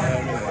badness?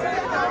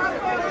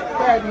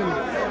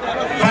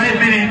 5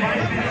 minutes.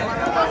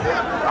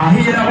 I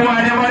hear the boy,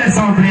 they want the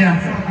sound player.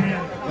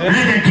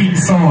 Reggae King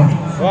sound.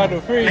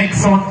 Next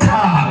sound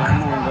TAC.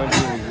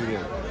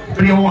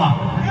 Play one.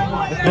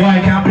 Boy,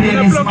 I can play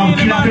this. I'm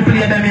killing to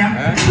play them here.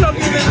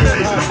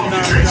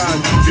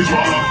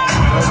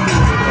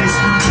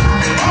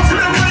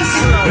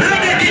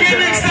 Reggae King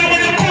next time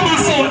when you come and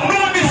sound. No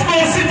miss no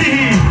city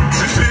here.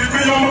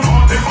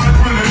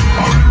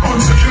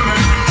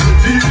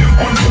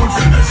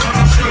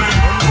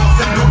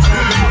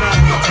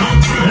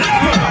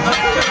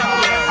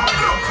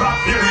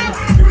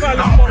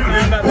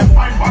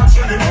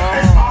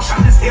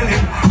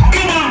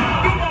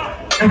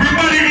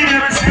 Everybody in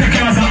here respect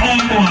you as an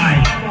old boy.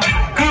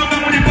 Come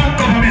down with the pop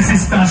cover, my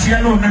sister. She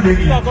alone in the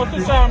game.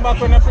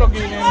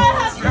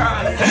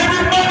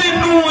 Everybody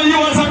know you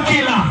as a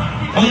killer.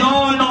 And you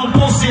all know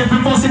pussy. If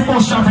you pussy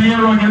push shot and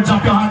you run, you drop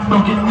your hand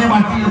block, you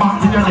never kill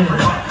back to your head.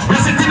 You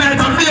sit in there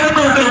and feel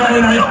no day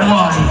in your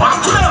wall.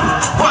 What's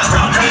up? What's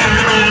up?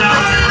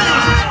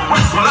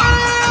 What's up?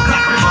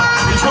 Black River.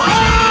 It's one.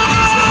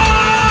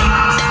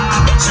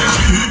 Say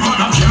he man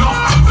a killer.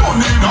 Don't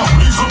need no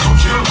reason to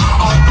kill.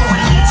 I know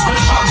he needs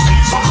special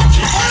season to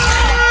kill.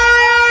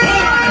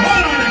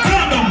 Hold on,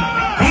 calm down.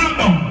 Calm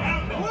down.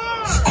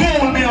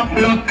 School me up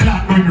blood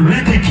clot when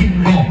Reggae King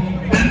go.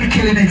 Then we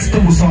kill the next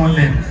two son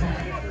them.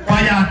 Why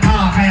you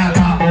talk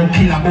about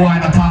killer, boy,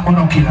 not talk about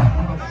no killer.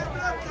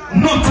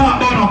 No talk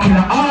about no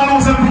killer. All who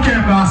say we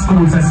came to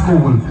school say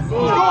school.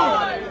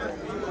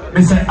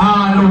 Me say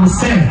all who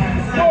say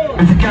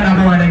if you can't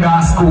boy they go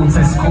to school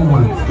say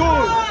school.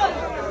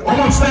 How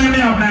much time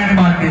you have now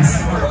about this?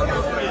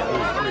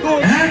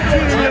 Eh?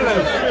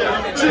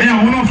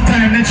 Yeah, enough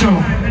time, let's show.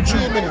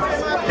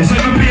 You say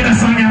you play the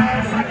song here?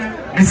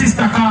 My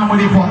sister calm with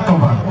the pot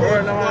cover.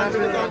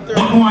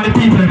 But more the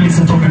people that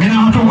listen to me. I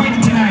don't have to win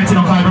tonight, you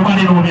know, because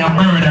everybody know me a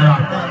murderer.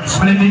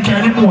 Splendid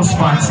carry the most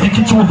parts, take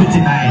it over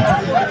tonight.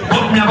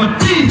 But me have a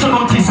teach you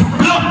notice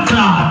blood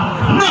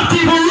clot. Not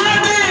even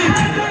ready it.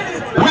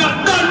 We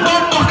have done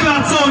bomb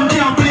clot sound,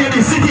 can't play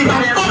the city.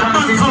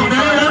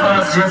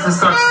 Just a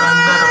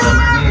substance that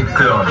we need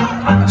club.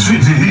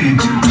 City heat.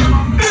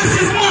 This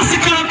is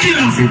musical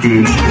killer.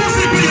 City.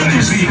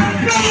 Music.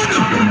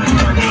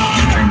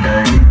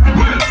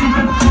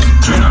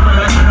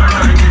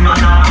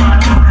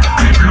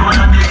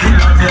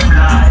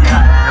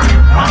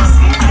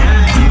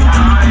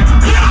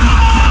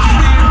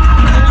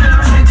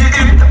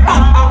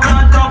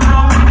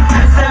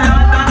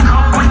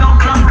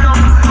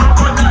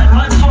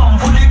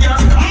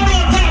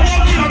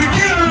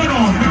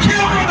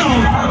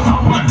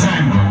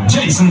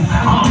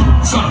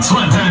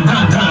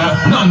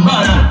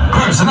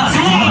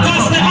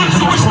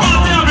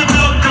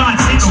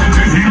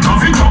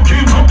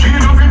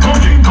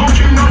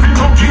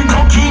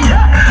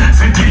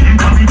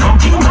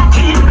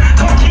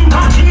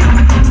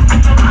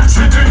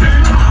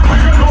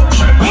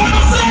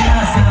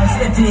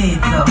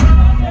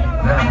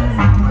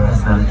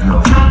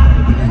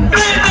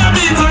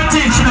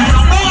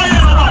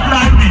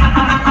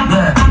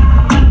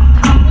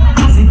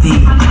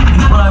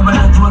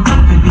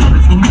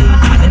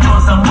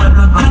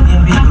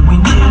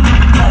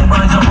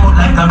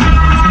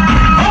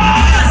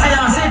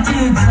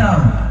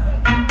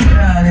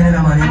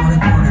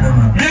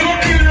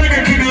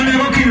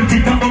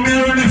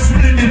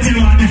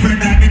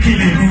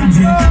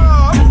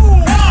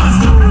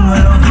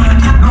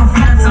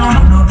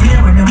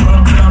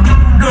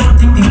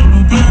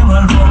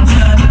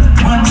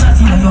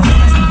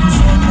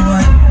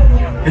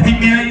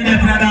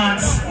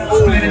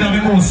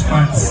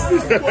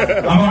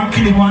 I want to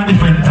kill him one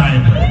different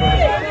time.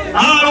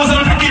 All those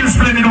are kill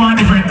Splendid one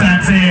different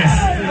time, say yes.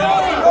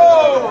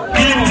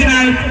 Kill him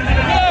tonight.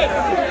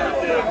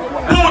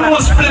 Who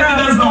knows Splendid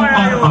does not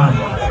man?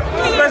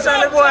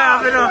 Especially boy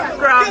having a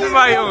crowd to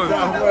my own.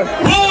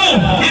 Who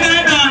in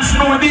a dance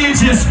no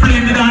DJ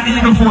Splendid and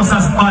Eagle Force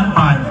as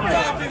Batman?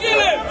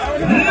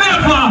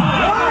 Never!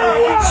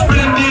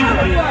 Splendid,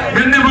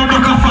 you never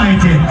broke a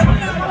fight it.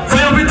 So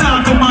you be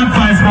talk to mad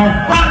vibes about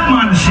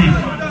Batman shit.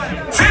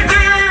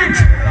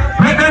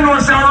 They know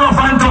say rough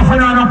and tough when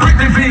I don't prick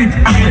the feet.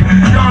 You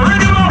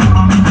ready up?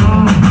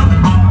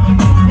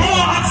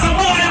 More ask some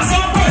more and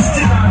some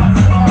question.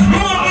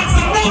 More ask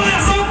some more and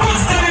some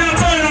question in a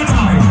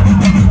time.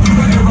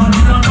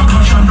 Everybody don't have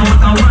a shot out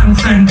of 1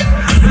 cent.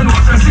 You know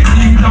say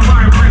city the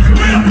vibrate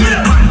when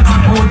you want to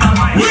go to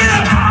my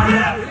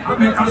I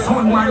make a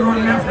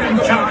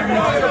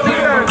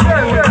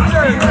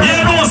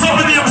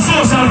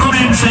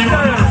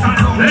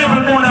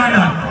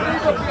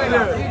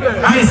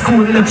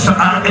school election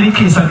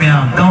education me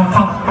have. Don't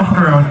fuck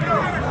around.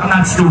 I'm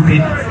not stupid.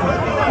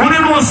 When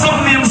you know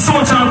something named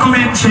social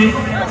commentary,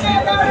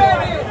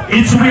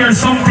 it's where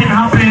something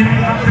happens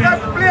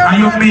and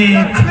you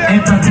make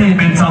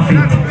entertainment of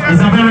it.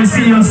 It's a very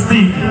serious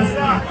thing.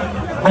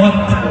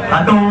 But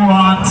I don't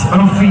want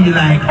to feel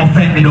like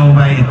offended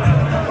over it.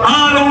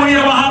 All the way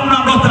ever have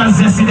not got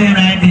us yesterday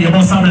night, you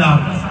must have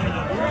laughed.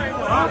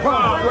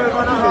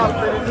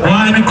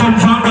 Why me come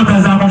from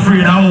gutters, I'm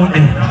afraid I won't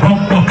be.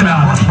 Bump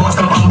class. Bust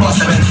up and bust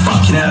them in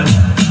fucking hell.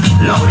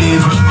 Loud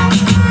evil.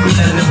 We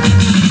tell them.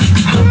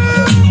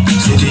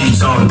 City eats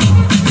on.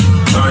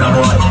 Murder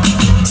boy.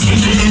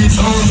 City eats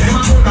on. Them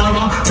a put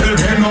over. Tell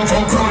them no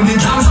fuck round the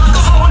jams on the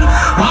phone.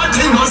 One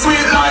thing no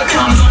sweet like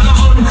jams on the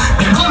phone.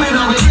 Them coming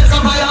out with face up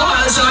by a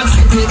wild shot.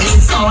 City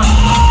eats on.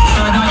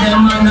 Murder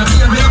them man the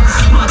favorite.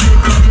 Magic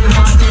club in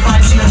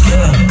 45 years.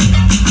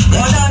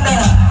 Yo down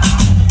there.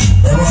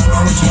 They want to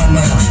which one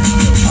man.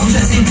 I'm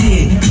the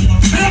city.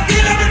 They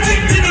kill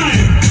everything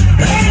tonight.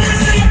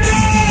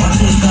 What's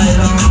this guy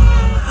now?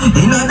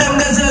 You know them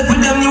desert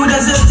with them new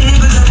desert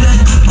eagles and them.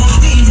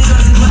 Oh, easy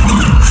does it.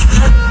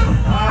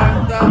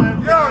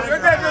 Yo, you're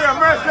dead to your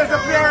merciless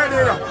affair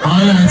here.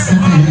 Alright,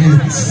 city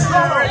hits.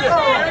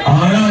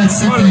 Alright,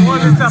 city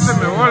hits.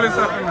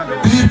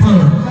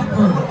 People,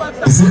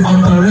 you see,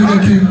 after Reggae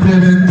King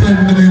played in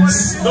 10 minutes,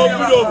 we are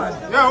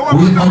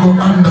going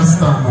to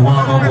understand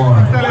what I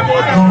want. Now,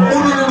 who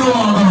do you know?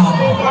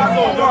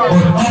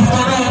 But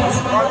after that,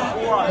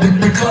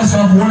 the clash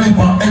of one heap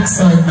of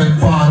excitement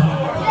part,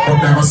 but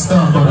never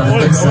start on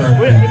the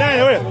excitement.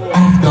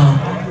 After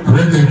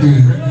Reggae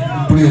King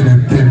played in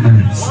 10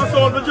 minutes.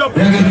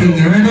 Reggae King,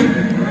 you ready?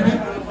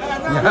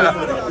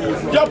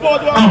 Jump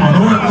out,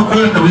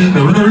 wait, we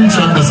don't reach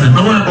on this. Don't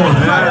worry about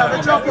it.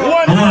 Don't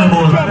worry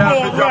about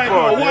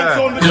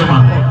it. Yeah,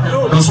 man.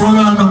 That's what I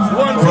know.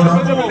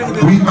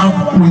 We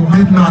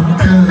did not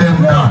tell them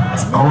that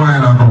a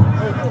while ago.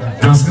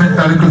 Just make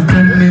that little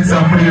 10 minutes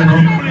of play, you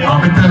know. I'll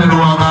be telling you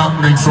what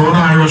happening, so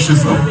don't rush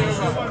this up.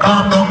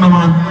 Calm down,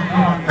 man.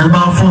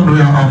 About fun we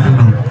are having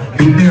now.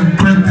 It named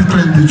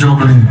 2020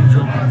 juggling.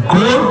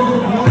 Good?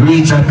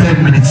 Reach at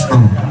 10 minutes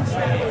now.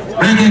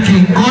 Reggae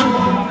King, good?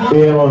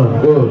 Yeah,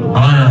 man, good.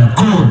 Alright,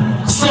 good.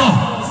 So,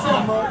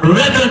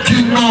 Reggae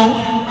King now,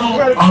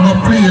 I'm a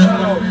player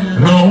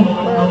now.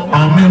 I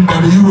remember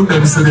the youth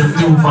them say they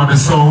new for the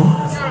sound.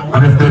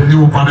 And if they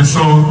new for the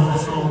sound,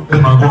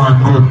 then I go on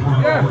good.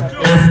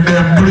 If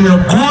they play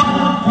good,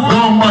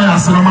 don't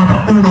bias no matter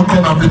who don't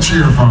come up the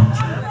cheer for.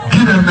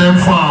 Give them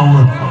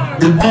forward.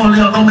 If only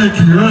I don't make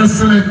your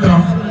selector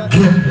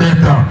get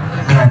better.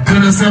 And I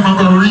tell you, I'm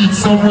going to reach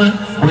somewhere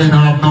where you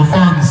don't have no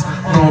fans.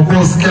 No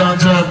bus can't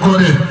drive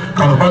good in.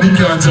 Because nobody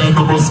can't drive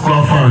no bus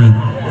go for it.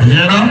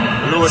 You know?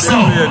 So,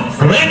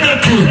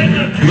 Reggae King,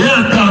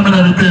 you're coming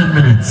every 10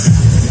 minutes.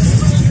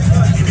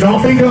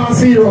 Now, think I'm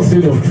serious,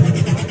 you know.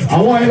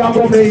 A while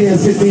ago, me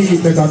city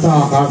make a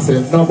talk and say,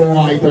 number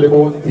one to the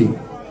bounty.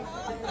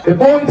 The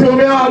bounty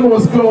me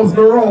almost closed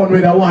the round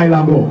with a while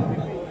ago.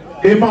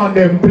 The man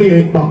them play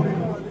it back.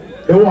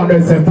 The one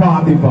that say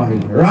party for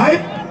him,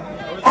 right?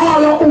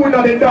 All of who in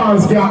the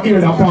dance can hear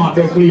the part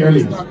there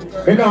clearly.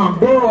 We can't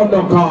go on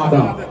the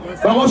corner.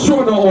 I'm going to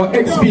show you our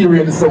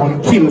experience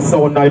on kill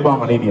sound I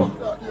bang in here.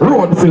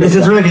 Road for this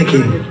is Reggae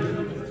King.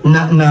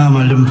 Not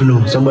normal, them to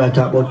know. Somebody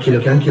talk about kill.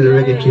 You can kill a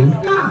Reggae King.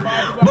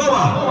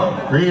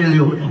 Boba! Really?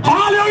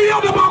 All you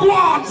hear the back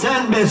one!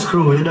 Send best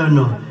crew, you don't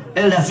know.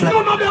 Elders like...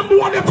 None of them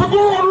want to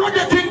go on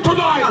Reggae King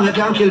tonight! You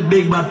can kill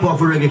big bad power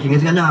for Reggae King.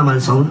 It's a normal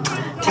sound.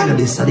 Tell you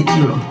this, the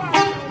hero.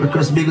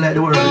 Request big like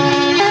the world.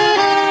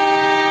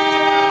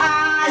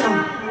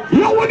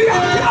 You want to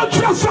have a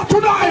chance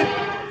tonight?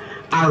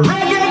 A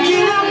Reggae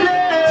King of play.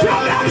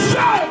 Tell them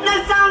say. The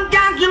sound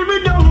can't kill me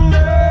down.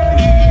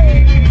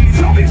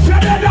 So we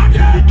said that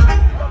again.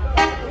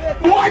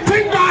 Boy,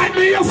 think behind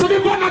me, so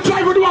they're gonna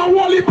try to do a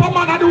whole heap of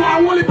man and do a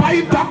whole heap of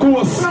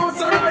intercourse. Now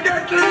it's a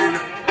Reggae King.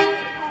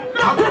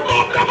 Now we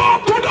move them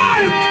up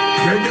tonight.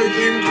 Reggae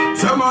King.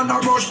 Some man a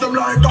rush them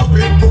like a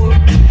pit bull.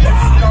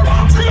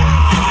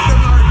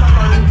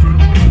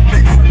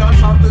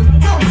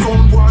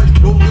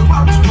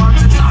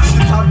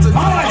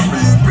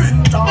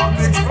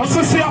 I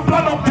see a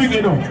plan up thing,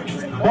 you know.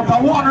 But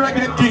I want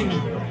Reggae King.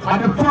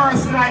 And the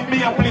first night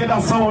me I play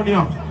that sound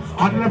here.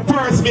 And the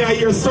first me I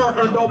hear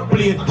certain dub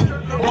plate.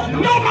 But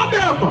none of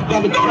them!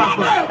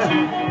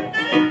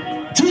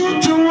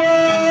 Two to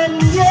one,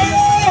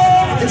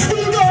 yeah! It's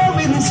still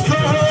going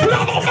strong.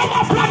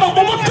 Plan up,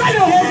 I'm tell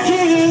you. The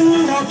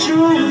king, the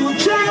true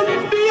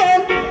champion.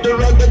 The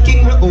Reggae King,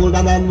 we're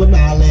older than we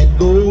not let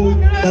go.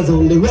 Cause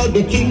only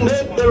Reggae King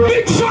make the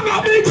big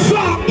song, big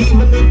song.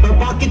 Even if my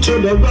pocket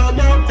should have run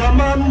out of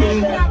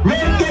money,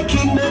 Reggae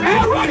King make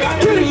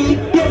Reggae King.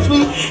 Yes, we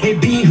Hey,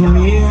 be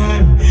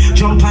here.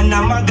 Jump on a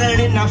muggle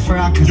in a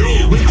frock.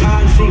 We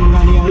can't finger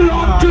on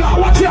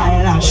your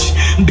eyelash.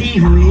 Be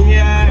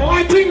here. Oh,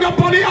 I think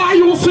upon the eye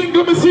you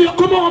single, me see you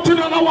come out in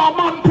and our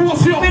man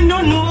post you. We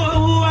don't know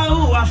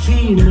who I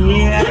feel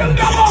here.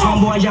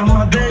 Some boy a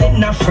muggle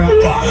in a frock.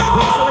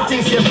 What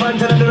if you're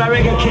front of the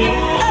Reggae King?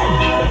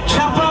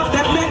 Chop off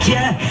that neck,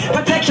 yeah.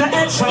 Protect your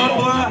head, son,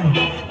 boy.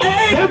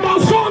 Hey. Them a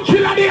sound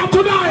killer there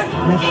tonight.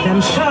 Let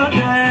them shut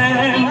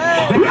them.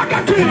 REGGAE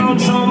King.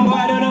 Some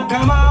boy don't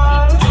come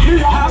out.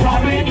 Have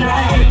a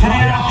midnight.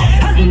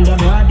 And in the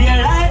broad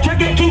daylight,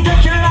 REGGAE King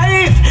take your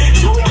life.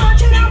 So we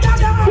marching out of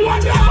them.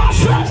 What never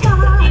said?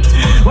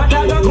 What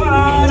are the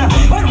one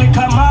when we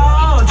come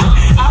out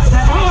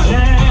after all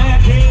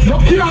that? You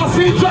can't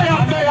see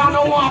giant there and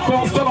no walk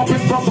out, stand up in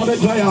front of the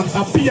giants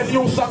and be a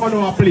new song on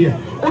our play.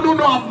 Who do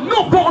not have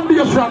no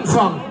foundation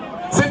song.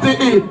 City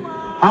E,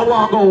 I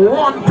want to go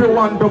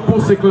 1-1 to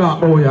Pussy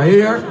Clap. Oh, you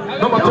hear?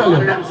 No, I tell you.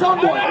 Yo,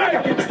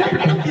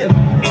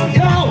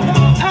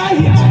 I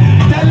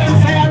tell them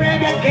say I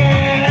REGGAE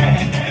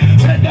King.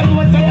 Tell them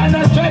what say I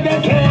not REGGAE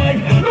King.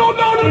 No,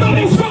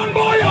 this one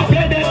boy. Be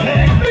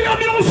a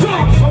new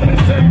song.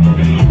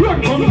 Run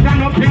come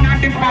stand up in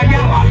the fire.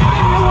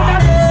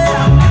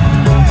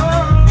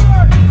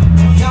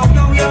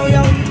 Yo.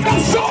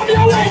 That's all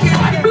your way.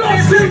 I'm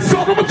blessing, so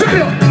I'm going to tell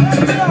you.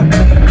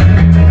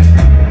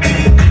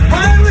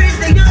 Always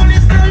the only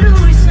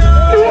solution.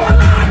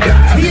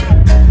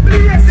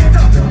 Blaze it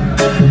up.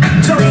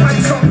 Jump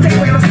and some, take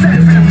away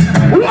yourself.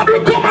 What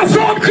will come as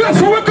on class?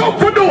 What we come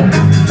for do?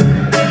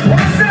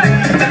 What's that?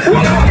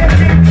 What up?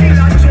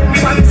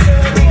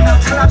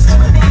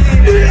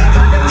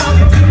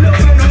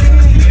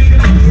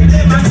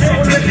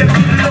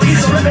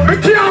 It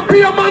can't be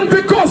a man to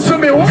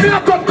custom me. What me I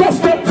got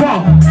custom for?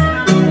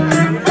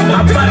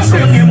 I'm about to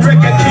say him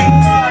REGGAE King.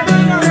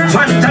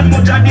 Fantan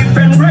Moja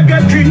different REGGAE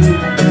King.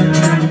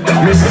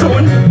 My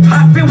son,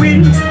 happy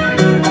win.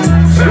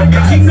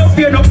 REGGAE King no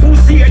fear no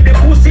pussy. And the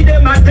pussy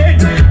them are dead.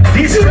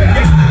 This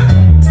REGGAE.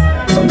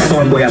 Some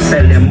son boy I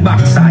sell them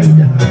backside.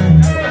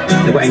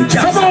 They were in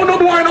jazz. Come on, no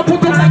boy, no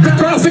put them back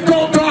across the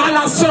counter and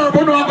I serve.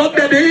 You know I got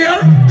dead here.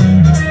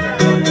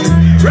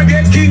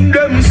 REGGAE King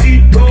them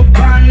sit up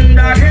and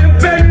a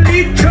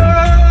heavenly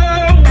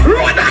throne.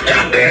 Run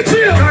again, DJ.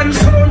 And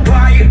son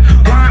boy,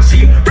 want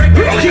see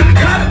REGGAE King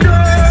got done.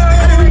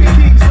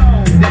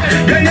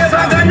 They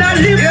never gonna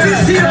live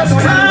this year. Never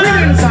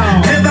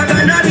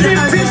gonna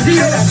live this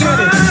year.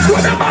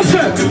 Whatever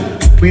said.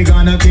 We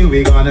gonna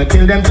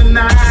kill them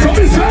tonight.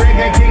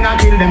 REGGAE King, I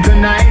kill them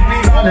tonight. We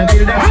gonna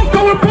kill them.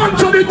 After we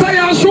punch on the tire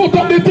and shoot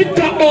up the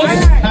TikTok boss.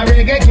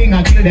 REGGAE King,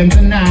 I kill them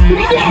tonight.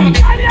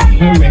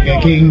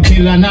 REGGAE King,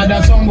 kill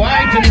another some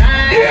boy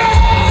tonight.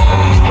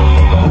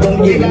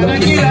 We gonna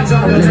kill us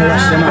all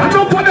tonight.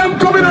 Enough of them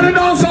coming on the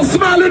dance and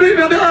smiling in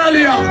the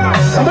earlier.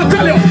 I'm gonna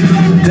tell you.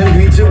 Them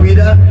greet you with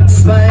a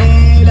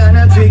smile and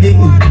a twiggy,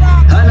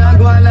 and I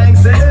go like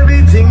say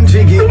everything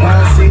jiggy.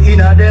 Pass it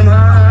in a them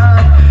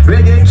heart.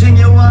 REGGAE King,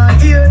 you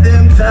want hear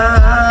them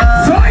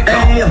talk.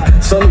 Hey,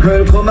 some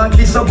girl come and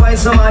kiss up by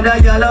some other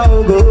gal a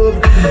hug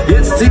up.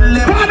 Yet still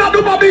them Father,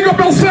 do my big up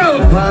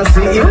yourself.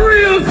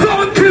 Real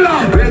sound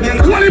killer.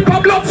 Quality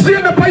blood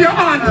stain up on your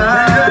hand.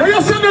 What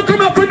you say they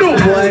come up to do?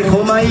 Boy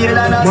come and hear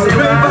and I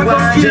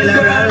say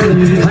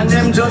general. And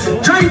them just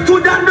try to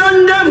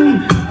run them.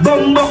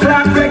 Bumbo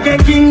clap REGGAE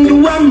King,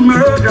 you a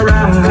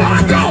murderer.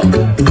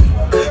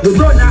 You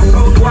don't have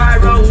to why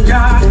round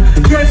ya.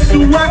 Yes,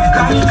 you a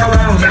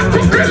conqueror.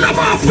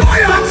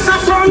 That's a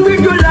song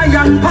with your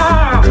lion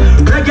paw.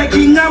 REGGAE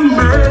King a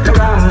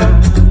murderer.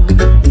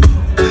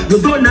 You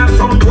don't have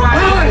to why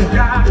round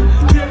ya.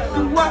 Yes,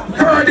 you a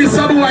heard this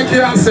and I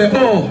can't say,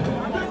 oh,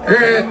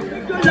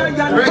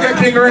 REGGAE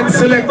King ring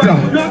selector.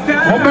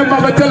 I remember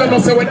me telling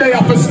us when they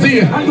have to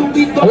stay.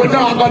 We're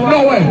not going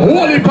nowhere.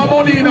 Hold it for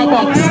money in a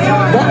box.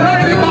 But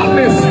early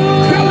madness.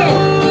 Tell them.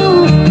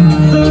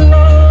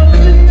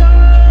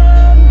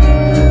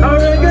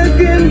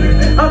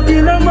 I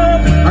feel them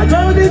up, I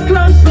know the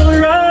class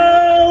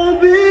surround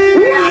me.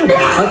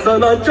 I saw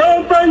no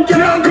jump and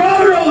can't go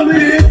around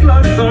me.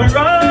 Class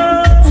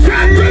surround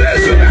me.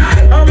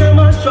 I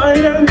remember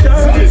trying them down.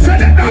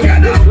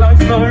 Class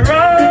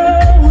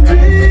surround me.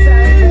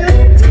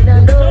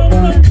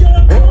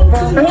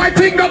 Why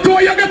think that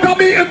way you get a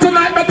meeting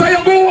tonight, better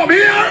you go home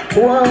here?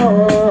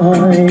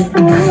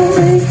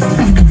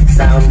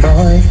 Sound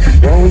boy,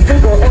 won't you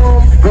go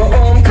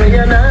home to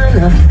your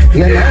nana,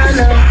 your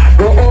nana.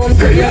 Go home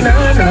to your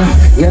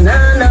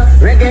nana,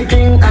 REGGAE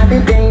King are the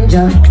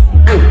danger.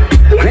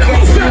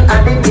 REGGAE King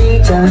are the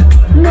teacher.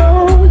 No,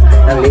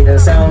 a little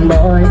sound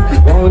boy,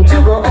 won't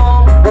you go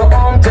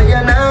home to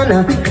your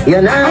nana,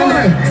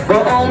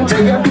 go home to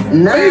your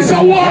nana. He's a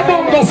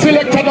warmonger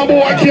selector, the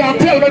boy can't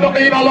tell me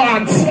nothing in a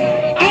lance.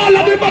 All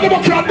of the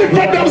men can't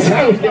defend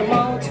themselves.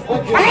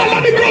 All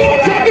of the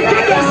girls can't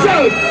defend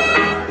themselves.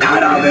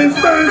 God of his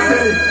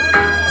mercy.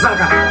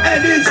 Zaga,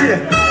 DJ.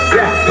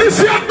 Yeah. This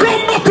year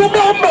come back to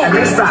Bumbo.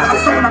 This time, I'm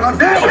so not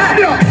dead.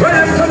 When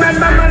I'm coming,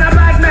 man, a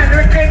bad man,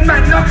 wicked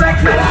man, no flex,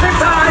 no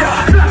fire.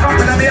 Black up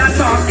in the air,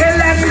 talk,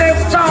 kill and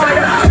live joy.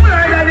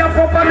 Murder your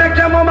papa, make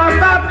your mama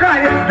stop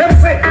crying. Them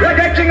say,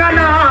 REGGAE King and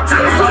a heart. So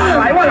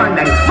I will on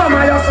them.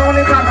 Mama, your son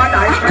is like a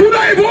die. Could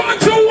I want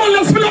you all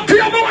to spin up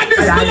here about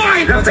this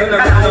tonight?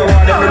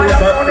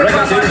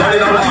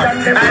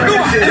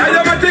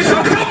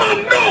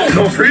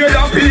 No fear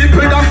of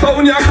people that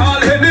sound you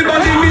call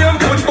anybody name,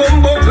 put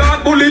bumbo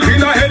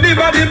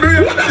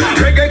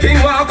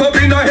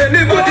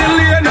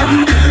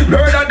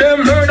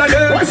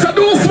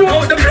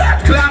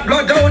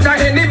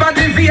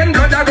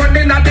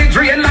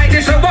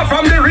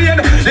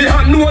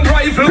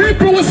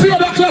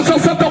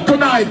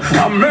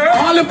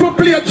All the people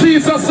play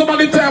Jesus,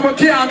 somebody time we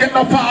can't get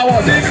no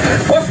forward.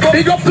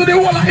 Big up to the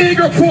whole of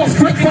Eagle Force,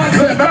 quick fans.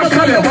 Let me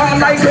tell you.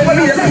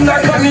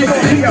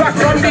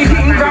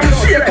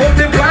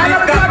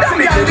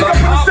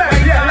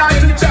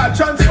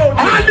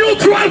 All new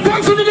 12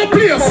 fans in the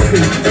place.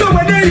 So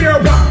when they hear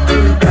back,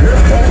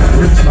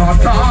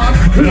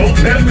 look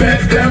them,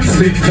 make them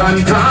sit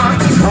and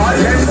talk. All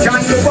them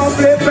can do a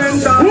flip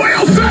and down. What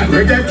you say?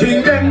 Reggae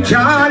King them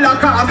can't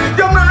lock off.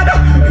 You mad?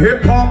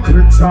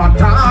 Hypocrites are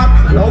talk.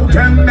 Look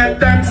them, make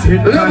them sit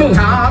and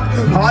talk.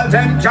 All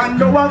them can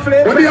do a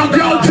flip. When the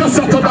girl just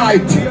up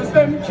tonight,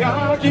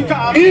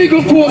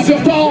 Eagle Force, you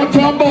found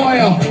from boy.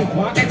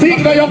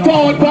 Think that you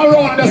found for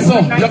around the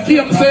sun. You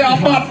can't say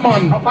I'm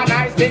Batman.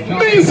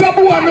 Me some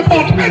boy me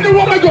bat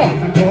anywhere I go.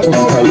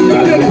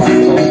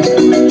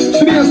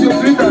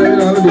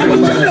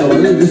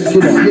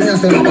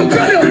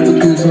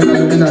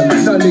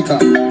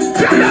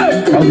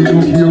 I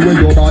don't hear where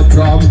you're bad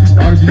from.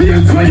 Or the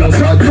ends where you're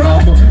sad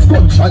from.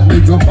 Gunshot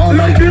make you fall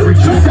like the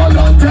rich over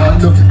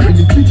London. When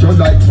you teach you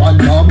like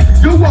Phantom.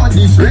 You want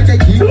this reggae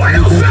king, you go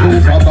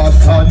over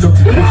Boston.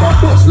 If a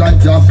bus like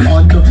just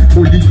man,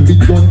 bullet with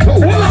gun power,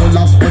 no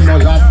last one, no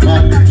last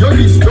man. You're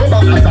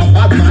discover as a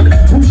bad man.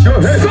 Push your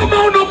head.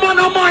 Somehow no man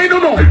of mine,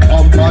 no.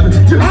 All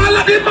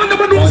of the man of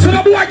know so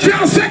the boy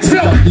can't sex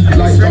him.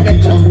 Like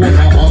something on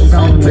water, all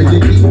sound reggae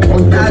king.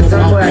 That's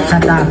some boy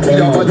shut up.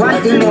 What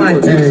do you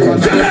want?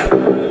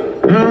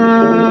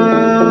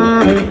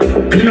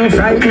 No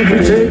frightened to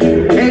take.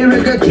 Hey,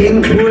 Reggae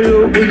King,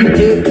 pull up with the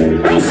tape.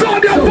 You saw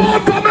the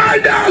phone from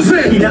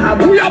Eldersi.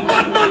 We are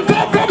Batman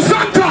phone from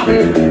Santa.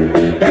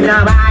 They're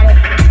nobody.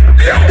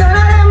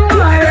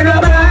 They're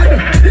nobody.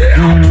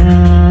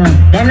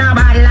 They're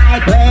nobody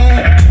like we.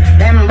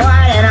 Them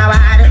boy, they're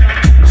nobody.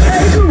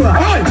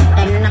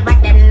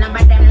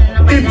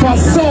 If a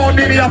sound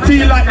in you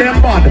feel like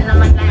them bad,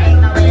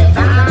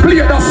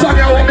 play the song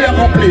you want me to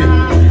play.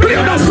 Play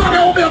the song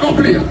you want me to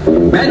play.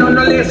 Men on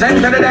the listen to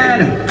the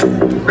dead.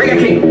 Reggae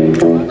King.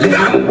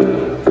 Listen.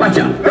 Watch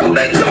out.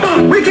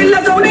 We kill the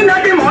sound in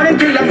the morning,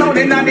 kill the sound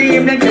in the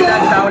evening, kill the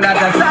sound at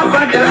the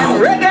Sabbath.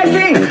 Reggae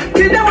King.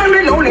 Kill them when we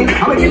lonely. I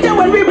will kill them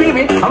when we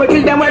breathing. I will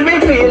kill them when we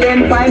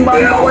feeling fine.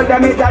 But all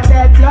them is a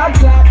dead blood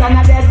clot and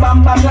a dead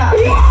bomber clot.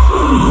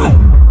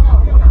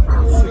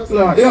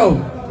 Yo.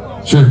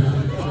 Sure.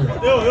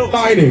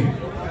 Tiny.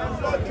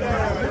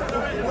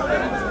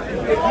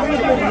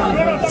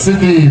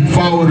 City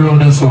forward on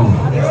the song.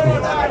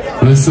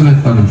 Let's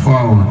select on the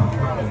forward.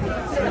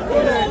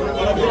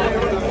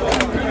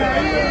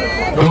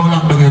 Don't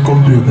lock down your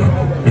computer.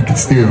 Make it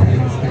stay up.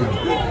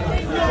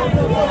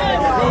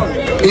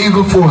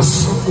 Eagle Force.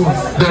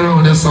 They're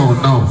on the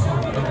sound now.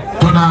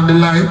 Turn on the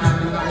light.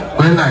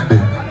 Where light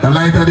there? The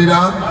light I did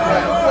on?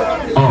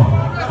 Oh.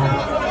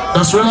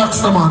 Just relax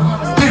the man.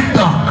 Tick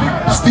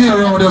tock. Stay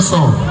around the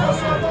sound.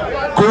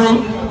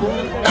 Cool?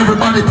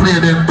 Everybody play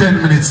them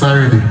 10 minutes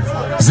already.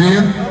 See?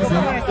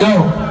 Yo,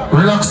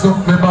 relax now.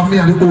 Remember me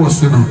and the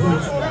host, you know.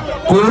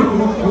 Cool?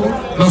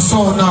 The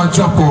sound now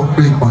drop out,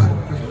 big man.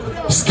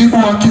 Skip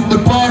over, keep the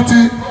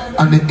party,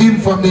 and the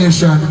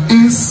information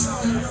is,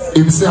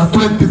 if it's a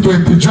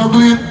 2020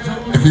 juggling,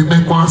 if you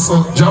make one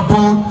song drop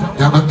out,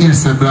 you're going to hear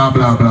say blah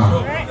blah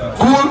blah.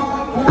 Cool?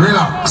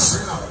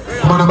 Relax.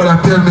 Man,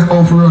 better tell me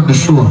how to run the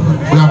show.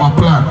 We have a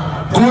plan.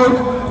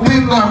 Cool?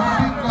 Finger,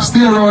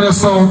 stay around the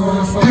sound.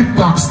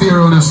 TikTok, stay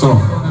around the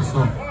sound.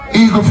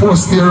 Eagle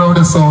Force, stay around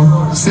the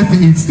sound. City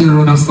Eat, stay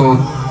around the sound.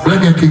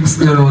 Reggae King,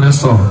 stay around the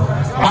sound.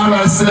 All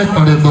I select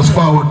on them just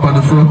forward on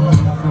the front.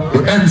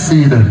 The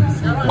MC then.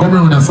 Come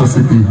around the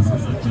City.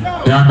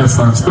 You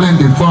understand?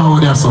 Splendid.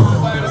 Forward your son.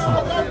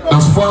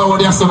 Just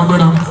forward your son,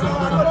 brother.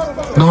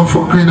 No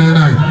fucking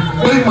night.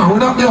 Big man, we're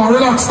not here.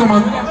 Relax now,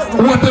 man.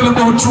 We'll tell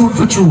about tune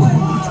for tune.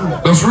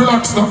 Just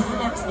relax now.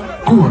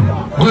 Good.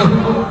 Good.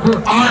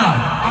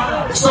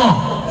 Alright. So,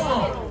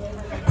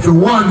 if you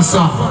want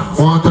song,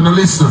 want to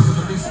listen,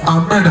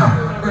 and brother,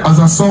 as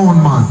a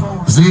sound man,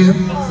 see,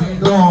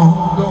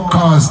 don't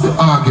cause the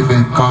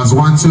argument, cause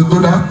once you do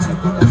that,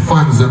 the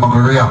fans are going to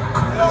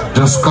react.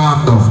 Just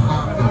calm down.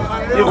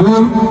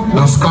 Cool?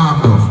 Just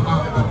calm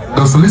down.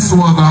 Just listen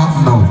what I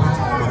now.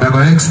 I'm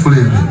going to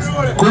explain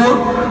it.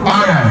 Cool?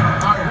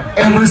 Alright.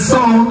 Every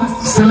sound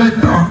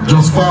selector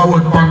just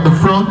forward on the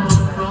front.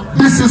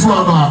 This is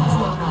what I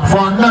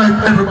for a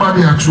night,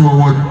 everybody are true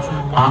word,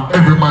 and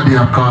everybody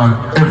are called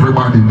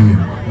everybody name.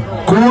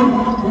 Cool?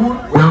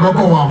 We're going to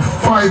go on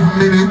 5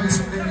 minutes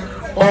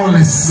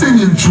only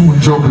singing tune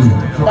juggling.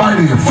 By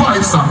the way,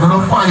 5 songs,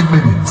 not 5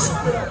 minutes.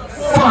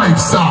 5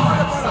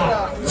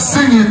 songs.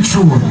 Singing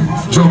tune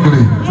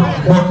juggling.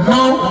 But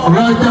now,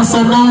 right yes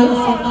or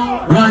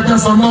no, right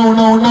yes or no,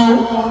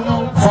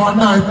 for a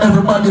night,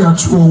 everybody are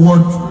true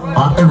word,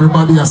 and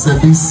everybody has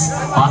said this,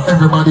 and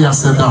everybody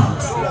has said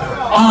that.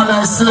 All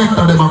I select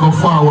them are go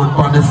forward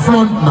on the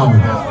front now.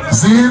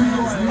 See?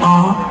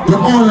 You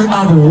only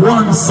have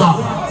 1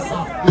 song.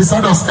 This is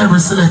just every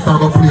selector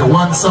go play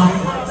 1 song,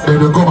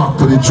 then they go back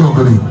to the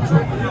juggling.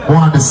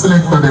 One the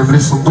selector them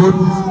listen good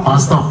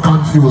and stop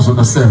confusing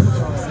themselves.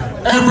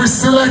 every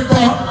selector,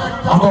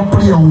 I'm going to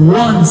play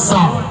one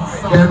song.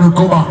 Then we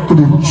go back to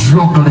the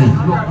juggling.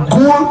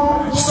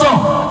 Cool? So,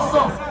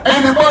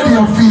 anybody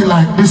who feel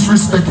like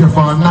disrespect you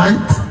for a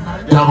night,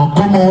 you have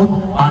to come out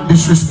and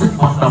disrespect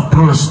the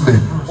person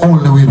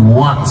only with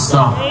one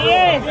song.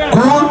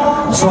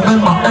 Cool? So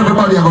remember,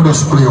 everybody are going to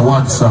just play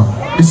one song.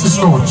 This is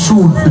no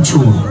tune for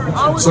tune.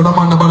 So the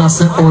man about to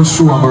say, oh,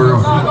 show I'm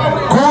around.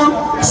 Cool?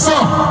 So,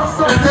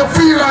 if you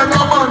feel like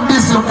a man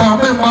this, you can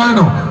remember, you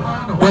know,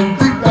 when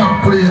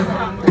TikTok play,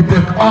 it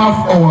take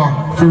half hour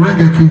for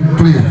Reggae King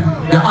play.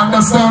 You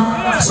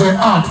understand? So you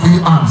have to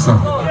answer.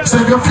 So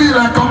if you feel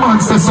like a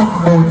man say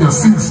something about you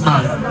since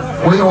night,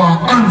 where you are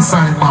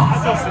unsigned man,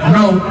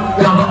 now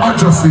you have to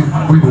adjust it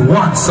with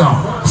one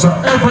song. So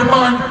every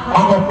man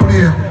I'm going to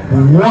play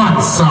one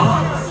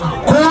song.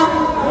 Cool?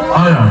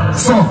 Alright.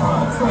 So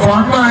for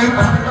a night,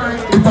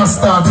 it will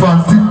start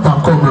from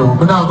TikTok come around.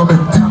 We're not going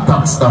to make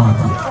TikTok start.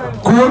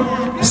 Cool?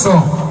 So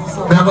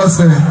they're going to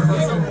say,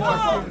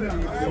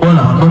 well,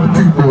 I'm going to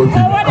think about it.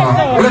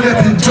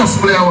 Reggae King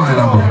just play a while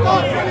ago.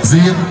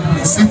 See,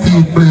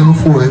 City play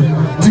before it.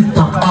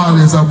 TikTok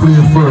always a play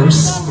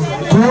first.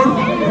 Cool?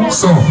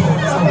 So,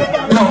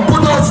 now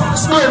put out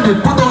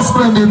splendid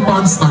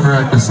bandstand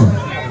right this one.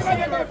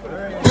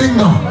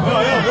 Tinga.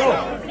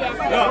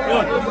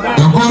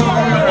 You good?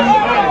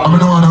 I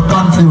don't want to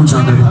confuse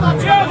you.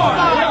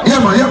 Yeah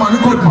man,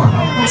 you good man.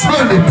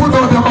 Splendid, put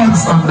out your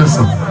bandstand this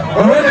one.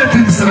 Reggae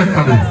King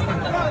selected it.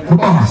 The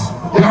boss.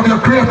 You have your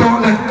creator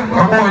out there,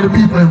 and more the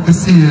people have to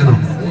see you.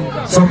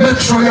 So make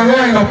sure you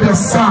line up your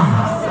song.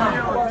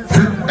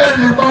 For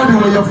anybody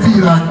where you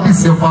feel like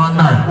this you for a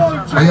night,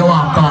 and you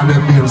want to call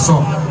them names. So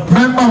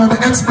remember when I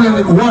explain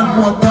it one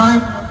more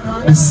time,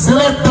 the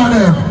selector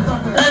them.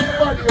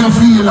 Anybody you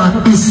feel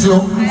like this you,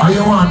 and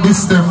you want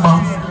this them back,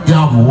 you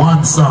have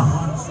one song.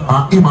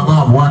 And him going to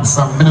have one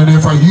song. I don't know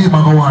if you him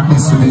going to want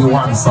this to be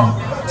one song.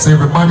 So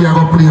everybody are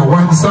going to play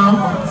one song.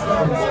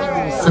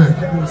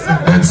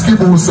 Then Skip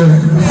will say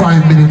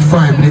 5 minute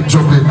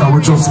juggling, and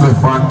we just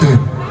left on 10.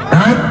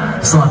 Right?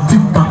 So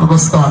TikTok will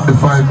start the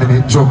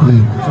 5-minute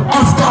juggling.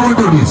 After we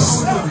do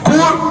this,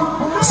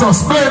 cool? So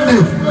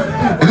splendid.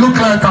 It look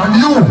like a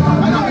you.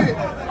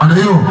 And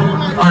you.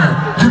 Alright,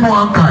 give me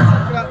one kind.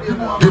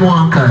 Give me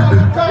one kind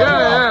then.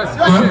 Yeah.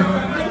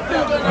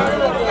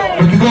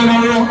 If you go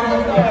down here.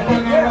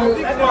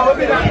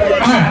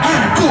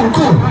 Alright,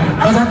 cool.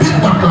 There's a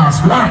TikTok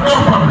class. Alright, no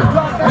problem.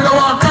 We don't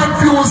want to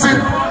confuse it.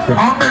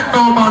 I'll make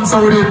no man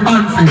so we didn't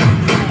unfeel.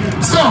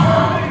 So,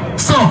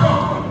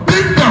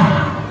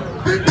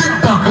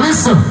 TikTok,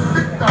 listen.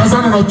 As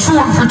I know,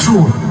 tune for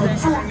tune.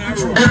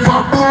 If a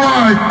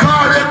boy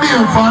call a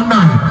name for a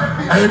night,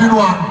 and you didn't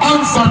want to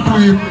answer to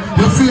him,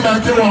 you feel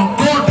like you want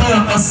to go to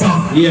a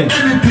song.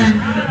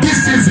 Anything,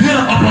 this is your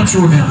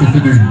opportunity to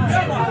do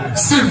it.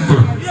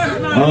 Simple.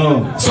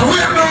 So we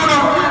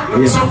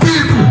know. So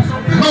people,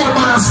 no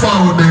bias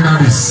forward in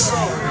this.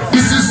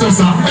 This is just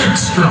an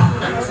extra.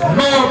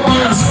 No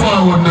bias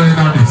forward in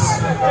this.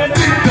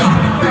 TikTok,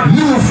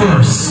 you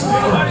first.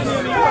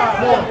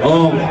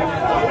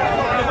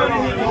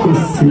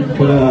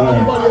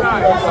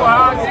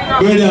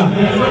 Brother,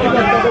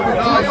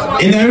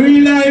 in a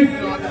real life,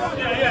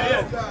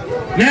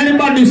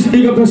 anybody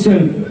speak up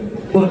yourself.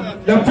 But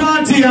the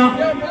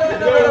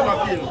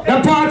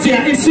party,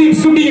 it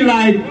seems to me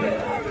like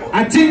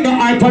I think the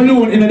hype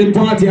alone in the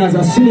party as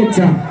a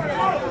selector.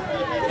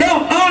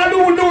 Now, all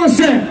who know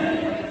say,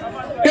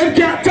 they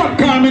can't talk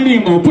call me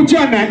name now. Put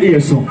your hand here,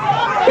 so.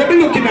 They be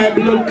looking at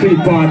the blood clean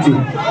party.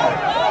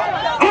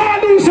 All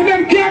who say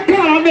them can't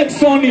call and make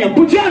son name.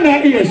 Put your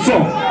hand here,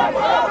 so.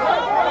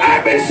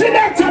 Every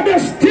selector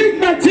just think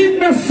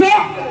the so.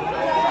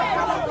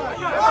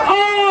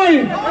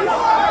 Oi!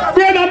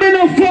 Brother, me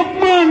no fuck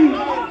man.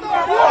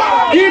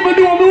 Even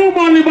though my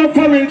woman live up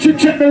for it, she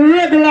check the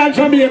regular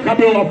Jamaica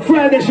bro.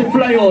 Friday she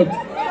fly out.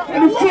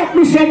 And fuck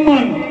me some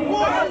man.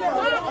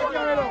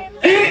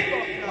 Eh?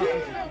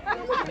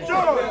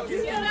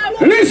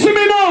 Listen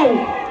me now.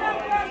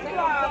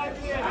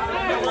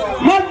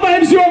 Mad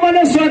vibes you over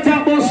there so I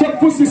talk about some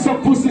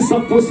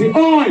pussy.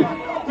 Oi!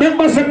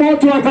 Remember say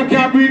mouth water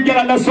can't breathe girl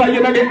and that's why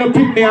you don't get no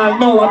picnic and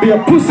now I'll be a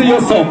pussy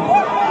yourself.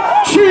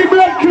 3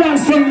 blood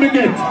clots from me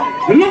get.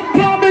 Look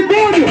for me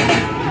good.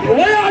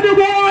 Where are the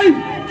boy?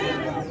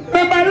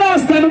 Remember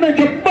last time I make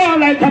a ball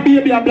like a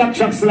baby a black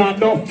shacks land.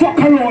 Don't fuck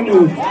around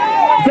you.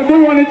 If you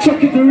don't want to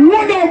chuck it,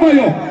 run over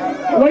you.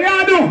 What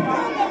you do?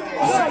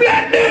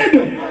 Splendid!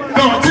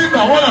 No, think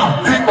that,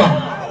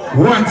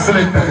 one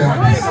selector.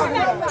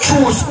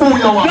 Choose who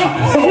you want. No,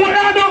 what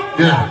you do?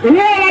 Yeah.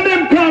 All of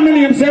them call me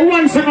name, say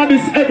one song of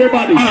this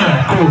everybody.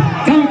 Cool.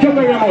 Thank you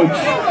very much.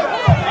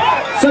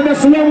 So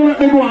that's why we let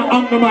me go and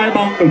angle my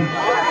bangle.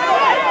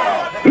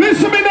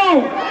 Listen me now.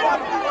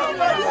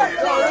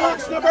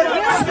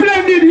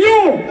 Splendid,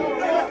 you!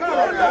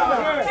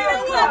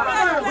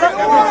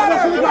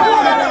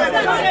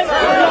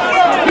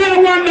 No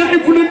wonder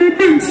if we be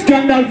big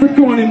scandal for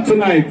cloning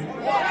tonight.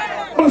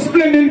 But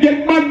Splendid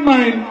get bad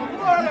mind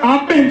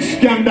and bench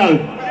scandal.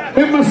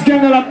 They must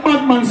scandal a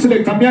bad man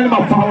selector. Me and them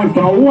are forward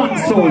for one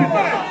sound.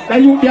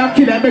 That you be a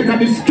killer better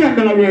than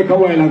scandal a work a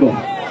while ago.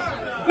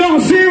 No,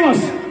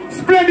 serious.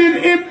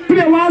 Splendid, him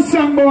play one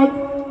song but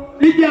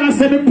the girl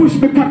said me push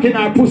me cock in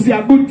her pussy,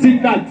 a good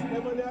thing that.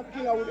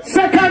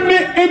 Secondly,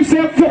 him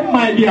say fuck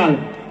my girl.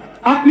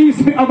 At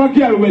least me have a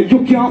girl where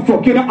you can't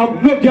fuck. You don't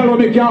have no girl where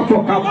me can't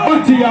fuck. A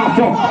body you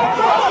fuck.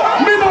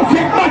 Me no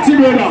fuck body,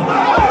 brother.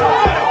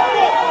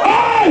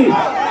 Hey!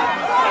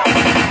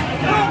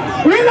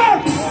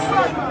 Relax!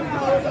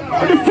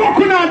 What the fuck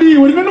we not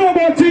deal with? We know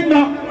about things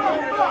now.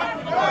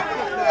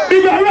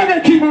 If a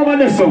reggae king over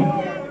there, so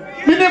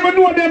me never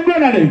know them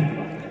brother there.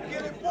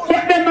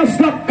 But them not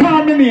stop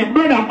calling me name,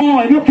 brother.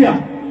 Oh, look here.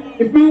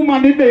 If my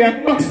woman is there,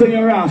 I'm boxing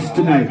your ass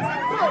tonight.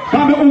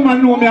 Because my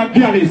woman know me a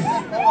girl is.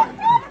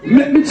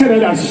 Let me tell you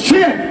that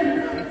straight.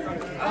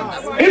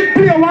 He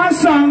play one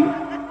song,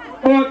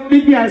 but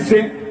the girl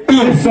say,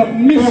 it's a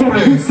miss of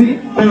pussy.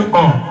 Why you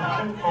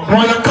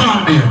call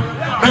me?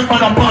 Remember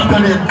the part of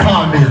name,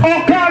 call me. Oh,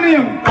 call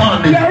him. Call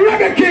me. The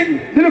reggae king.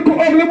 The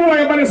little ugly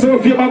boy about to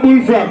say, my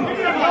bullfrog.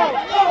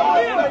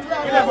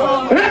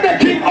 Reggae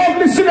king,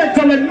 ugly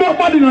selector, when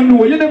nobody don't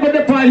know. You never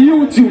get on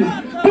YouTube.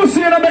 Pussy,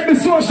 you don't make the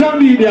social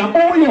media.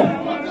 Oh, yeah.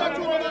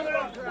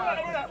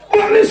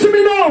 But listen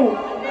me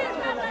now.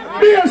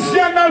 Be a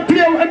scandal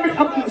player,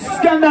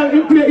 scandal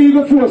him play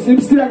Eagle Force, him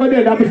still go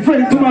there, I'll be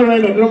friend tomorrow,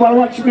 nobody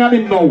watch me and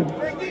him now.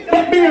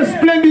 But be a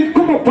splendid,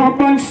 come up on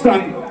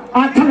bandstand,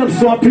 and turn up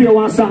so I play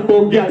one song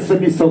about girls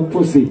and me some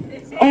pussy.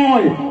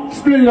 Oh,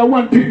 splendid,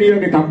 one pitney you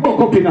get a buck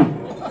up in her.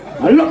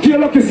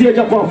 Lucky see a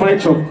jump off a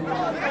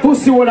truck.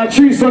 Pussy one a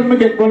 3 son me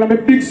get, one of my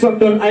big son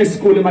done high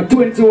school, him at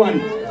 21.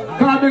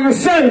 Can't be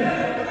myself.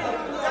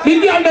 The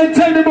girl then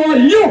tell me about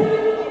you.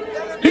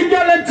 The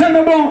girl then tell me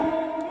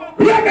about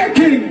Reggae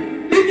King.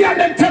 The girl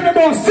then tell me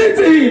about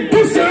City.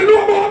 Pussy, you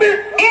know about me?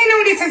 You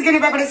know this is Guinea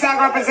Pepper, the song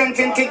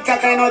representing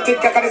TikTok. I know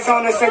TikTok are the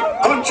sound of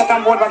gunshot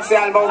and board back say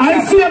all about.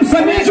 I see him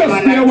saying he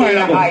just play a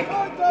while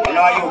ago. You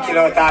know you kill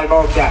out all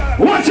about ya.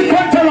 Watch the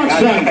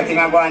counteraction. I think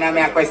I go on and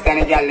I question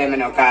the girl them, you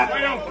know, cause I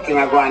think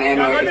I go on and you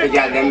know if the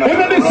girl them know.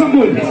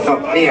 It's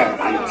up there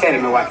and tell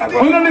me what I go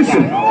on.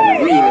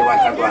 Really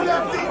what I go on.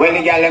 When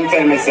the girl them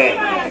tell me say,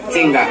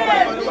 Tinga,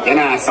 you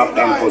know suck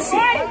them pussy.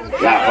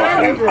 Yeah,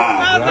 fuck them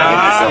hard. You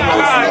know suck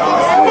pussy.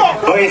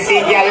 But you see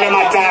girl them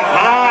attack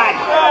hard.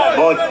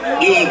 But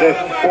Eagle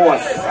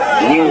Force,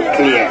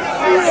 nuclear,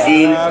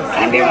 seal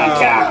and them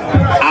attack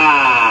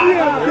hard.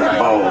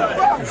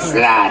 Oh.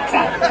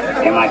 Slaughter,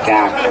 them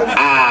attack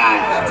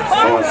hard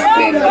for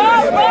Splendid,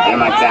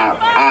 them attack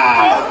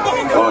hard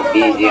for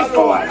DJ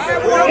Power,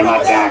 them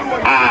attack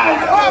hard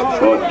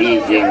for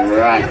DJ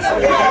Rat,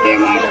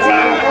 them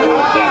attack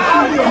for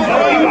Jackie,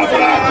 them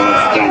attack for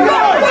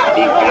Scandal,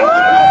 big time,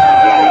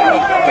 yeah, them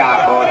attack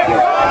about you.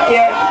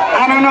 Yeah,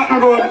 I know nothing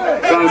good,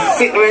 don't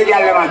sit where y'all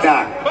them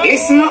attack.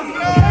 Listen up.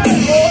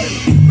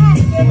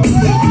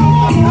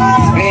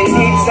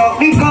 Splendid's of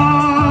the gun.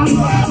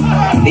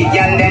 The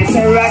girl them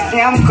say rock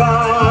them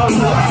come.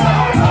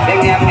 Them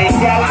name the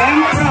girl them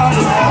from.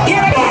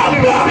 Give it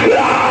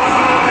up.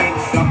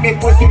 Suck the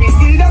pussy, me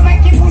still don't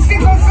make your pussy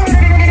go through.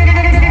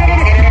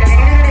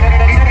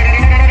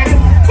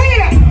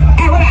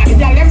 Hey, what the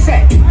girl them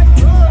say?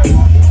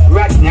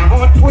 Rock them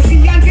out pussy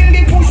until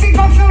the pussy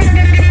go through.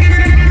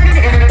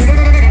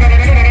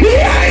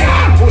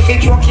 Pussy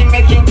choking,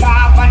 making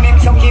cough and them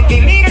sucking the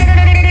lead.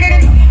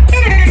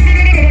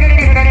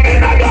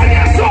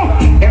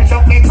 Them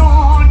suck the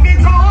gun.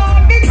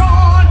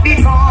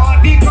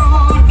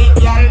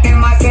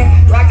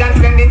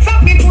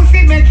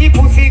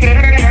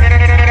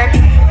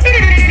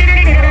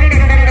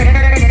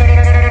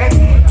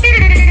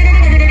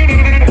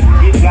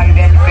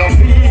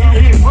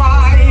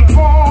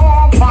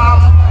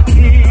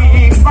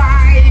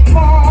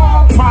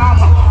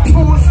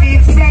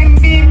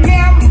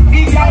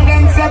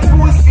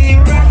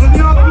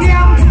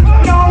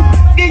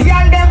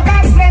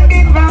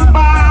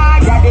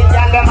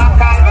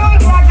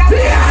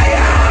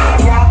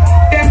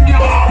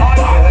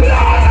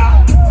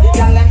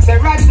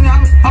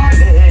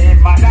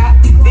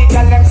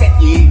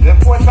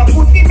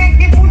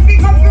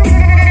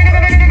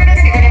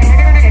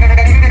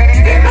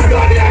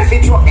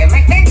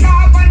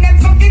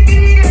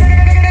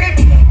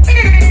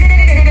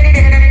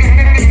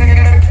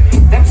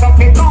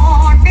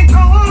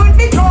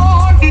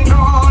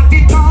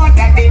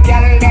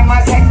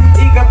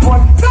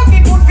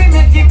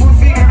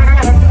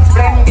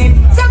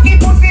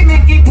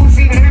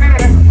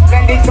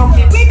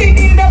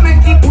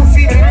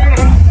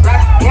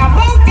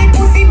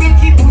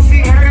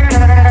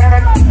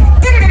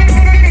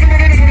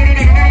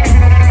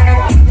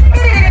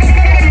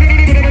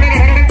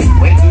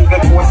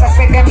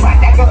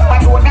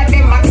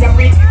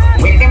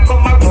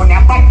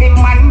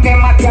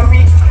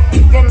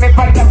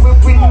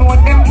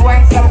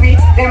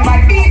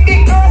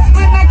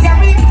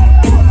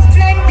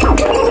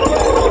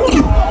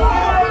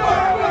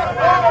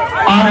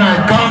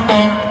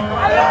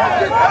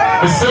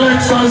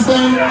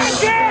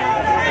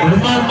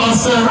 Remember,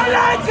 sir,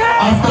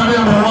 after the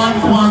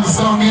one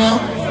song here,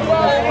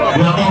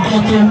 we are going to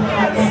go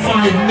to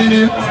 5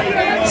 minutes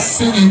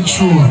singing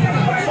through.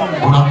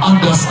 We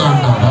understand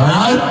that,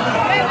 alright?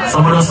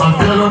 Some of us are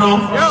telling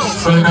them,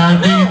 so in the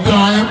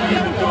meantime,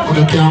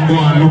 we can go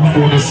and look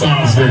for the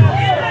songs there.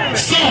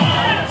 So,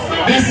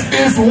 this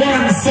is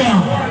one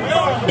song.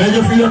 Then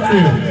you feel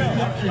clear.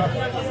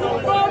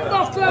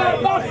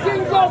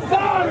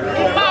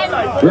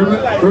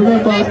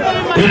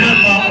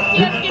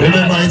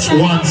 Remember, it's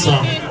one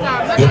song.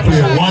 You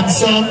play one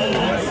song,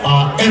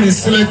 any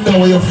selector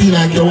where you feel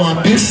like you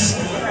want this,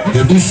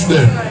 you this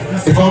there.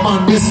 If a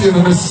man this you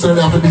don't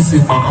necessarily have to this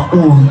in back.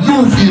 Oh,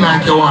 you feel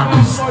like you want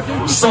this.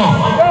 So,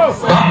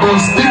 that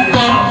goes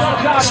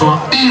TikTok. So,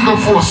 Eagle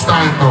Force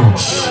time now.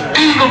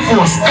 Eagle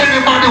Force,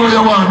 anybody where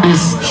you want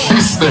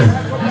this there.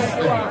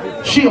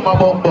 Shame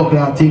about buckler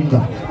and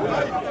Tinker.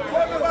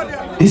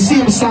 The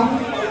same song.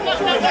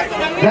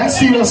 Like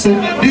seriously,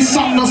 this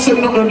song not say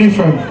nothing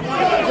different.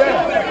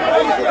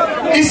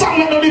 This song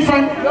not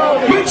different.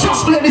 We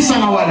just played this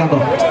song a while ago.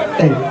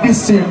 Hey,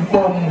 this same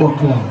bomb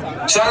buckler.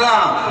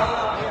 Shalom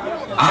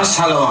and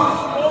shalom.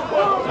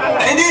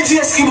 Hey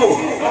DJ Skibo,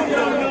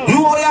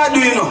 know what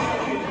you doing now?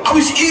 I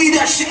wish you eat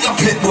that shit in a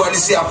plate boy and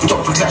say I put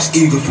up a Clash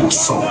Eagle Force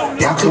song.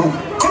 Yeah, come on.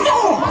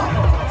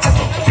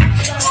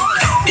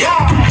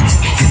 Yeah.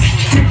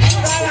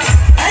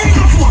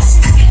 Eagle Force.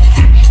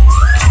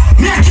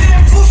 Me I kill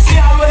them pussy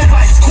all over the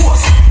vice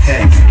course.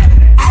 Hey.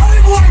 I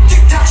only want to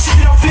kick that shit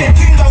in a plate,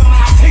 finger on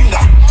a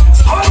finger.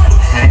 How do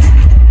I do?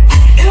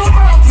 You know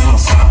how I'm feeling,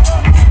 sir.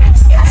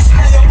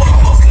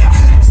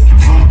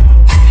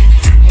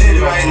 Dead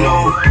right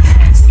now.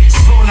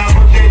 Soon I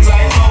got dead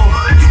right now.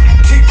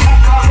 TIC I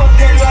got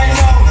dead right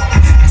now.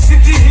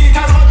 City Heat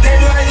I got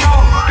dead right now.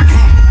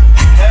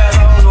 Hell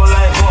I don't know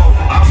like how.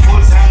 I'm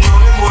full time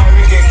now, the boy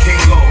Reggae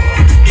King go.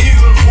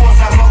 Eagle Force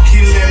I got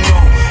kill them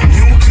now.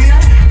 Nuclear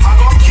I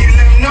got kill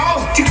them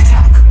now.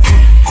 TikTok.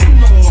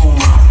 Come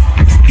on man.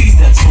 Eat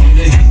that song,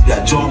 eat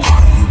that jump on.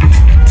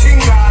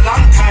 Tinga a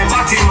long time,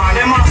 batty man.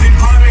 Them have been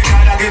public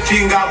and I get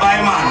finger by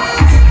man.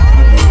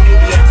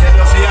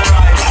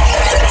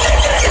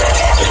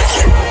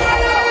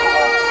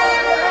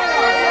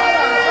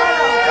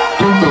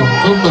 Come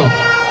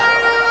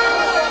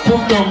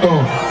down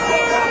now.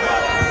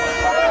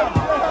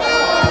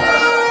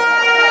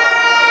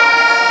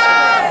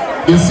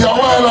 You see a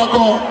while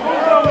ago,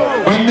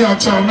 when they are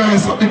trying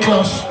nice at the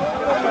Clash,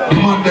 the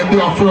man them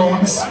they are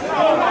frowns.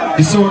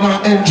 You so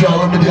now enjoy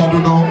what they do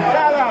now.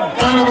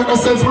 Kind of make no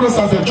sense for us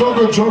as a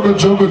juggle.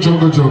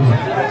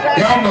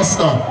 You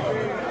understand?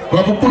 We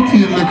have to put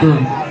in liquor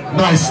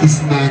nice this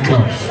in the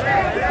Clash.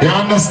 You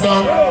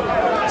understand?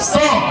 So,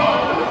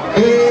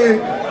 hey.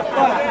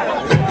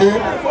 I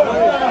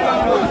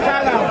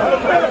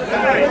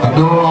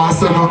don't want to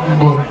say nothing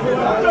but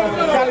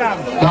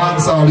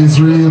dancehall is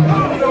real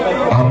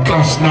and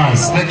Clash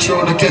nice. Make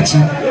sure to catch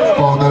it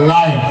for the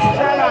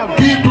live.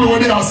 People when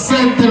they are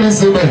sent to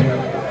listen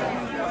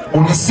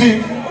when they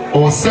sing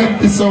or send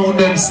the sound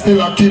them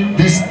still keep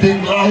this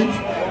thing live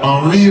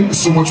and real.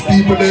 So much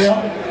people there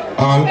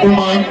and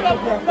woman.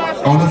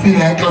 I want to feel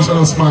like Clash and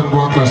us man go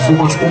and Clash. So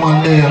much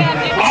woman there.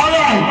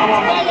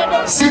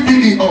 Alright!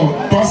 City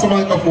out. Pass the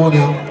microphone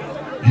there.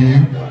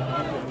 Yeah.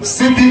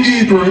 City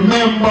Eat,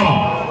 remember,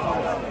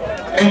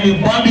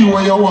 anybody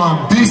where you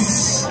want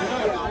this,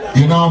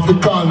 you know have to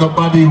call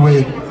nobody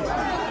way.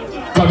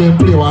 Can they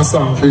play one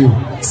song for you?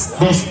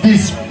 But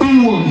this,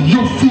 who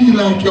you feel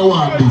like you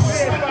want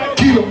this?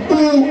 Kill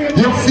who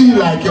you feel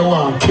like you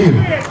want kill.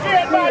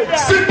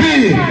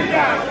 City,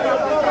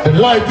 the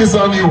light is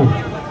on you.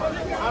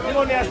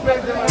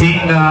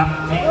 Tinga,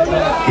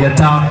 you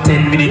talk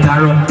 10 minutes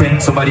and run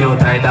 10 somebody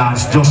out I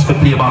dance just to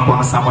play back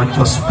one song and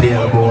just play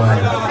a boy.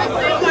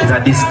 It's a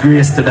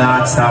disgrace to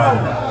dance.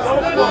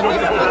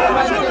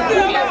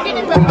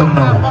 Come down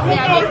now.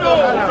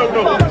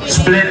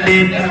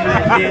 Splendid.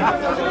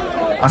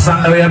 A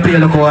song that we play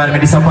look while I'm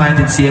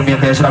disappointed seeing me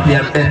play. Should I play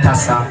a better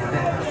song?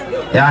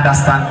 You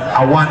understand?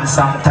 A one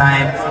song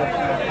time.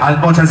 As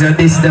much as you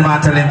diss them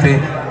and tell them to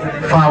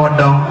forward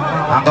down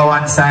and go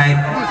one side.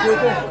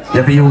 You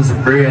have to use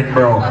brain,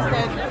 bro.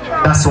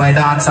 That's why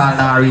dancehall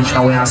now reach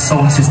nowhere and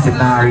sound system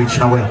now reach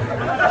nowhere.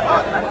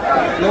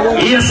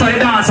 Yes, so the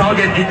dance I'll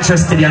get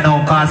interested you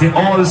know, cause the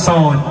old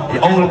sound, the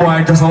old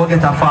boy just all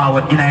get a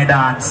forward in a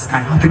dance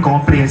and have to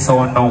come play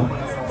sound now.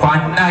 For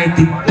night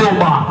the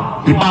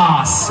Dubba, the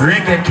Bass,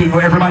 Reggae King,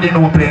 where everybody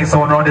know play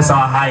sound around this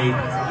are high.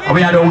 And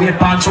we had to wait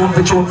for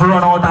tune to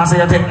run out and say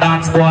you take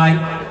dance boy.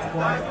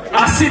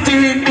 A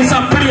city is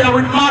a player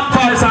with mad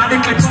files and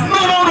eclipse.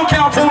 No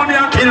can't fool me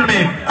and kill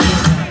me.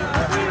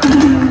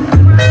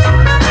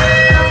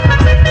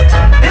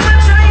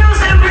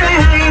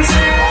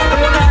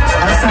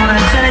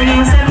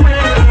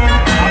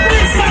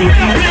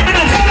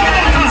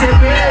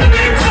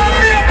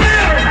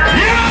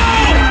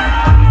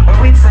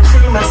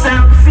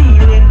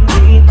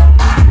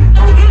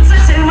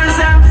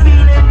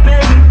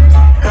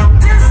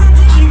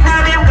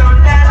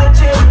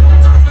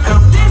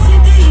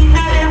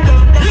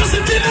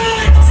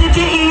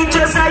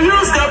 Just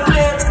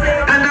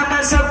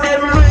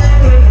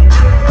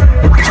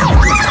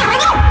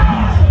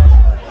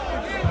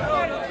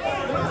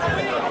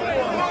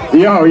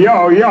Yo.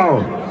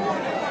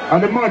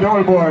 And the mad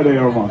old boy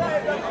there, man.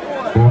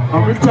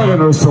 I'm telling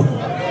you something.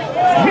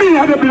 Me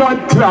and the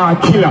blood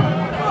clot killer.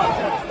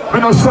 I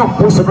know some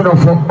pussy, I know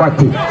fuck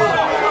batty.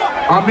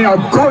 I'm a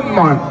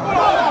gunman.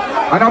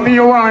 And I'm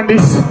here want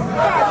this.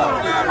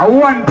 I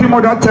want him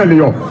to tell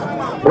you.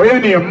 When you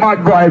name mad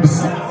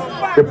vibes,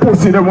 the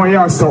pussy them want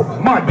you so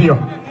mad here.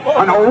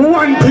 And I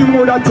want him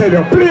to tell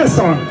you. Play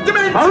son.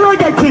 A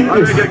reggae king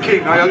this. Me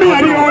and the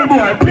old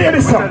boy, play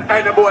this song.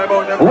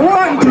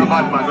 Want him.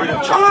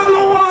 All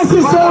who wants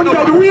to sound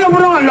dead, we have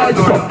run like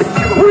so.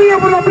 We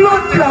have a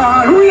blood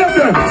clot, we have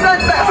them.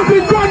 As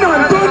we turn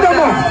on, turn them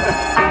up.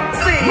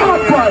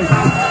 Mad vibes.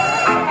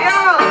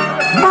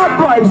 Mad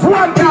vibes,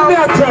 one thing me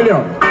I tell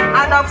you.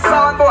 Enough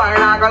sound boy,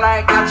 I go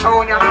like a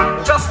chonia.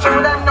 Just show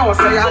them no,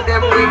 say I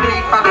them we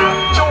deeper.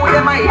 Show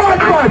them I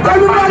mad vibes,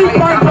 everybody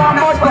point for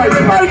mad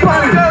vibes. Mad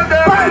vibes.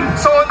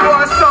 So do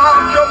I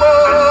suck your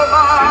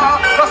mama.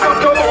 Suck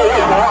your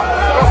mama.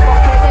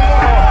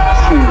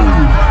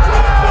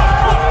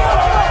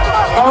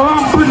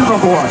 I'm pretty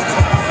good boy.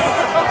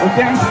 I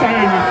can't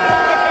stand it.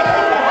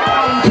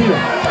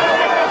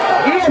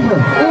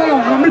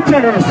 Let me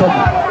tell you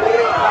something.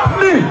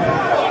 Me,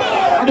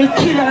 I'm the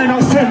killer in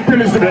St.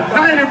 Elizabeth.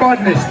 Not any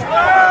badness.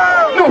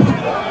 No,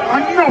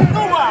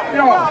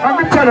 yo, let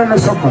me tell you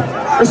something.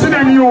 You see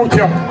them youth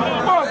here?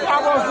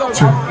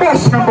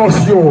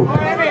 Bust you.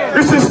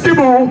 This is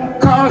Skibo,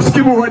 call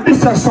Skibo, and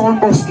this is sound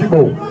bust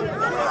Skibo.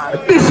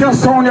 This is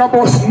sound your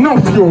boss,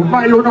 not you.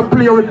 Man, you don't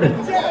play with me.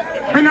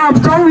 Me not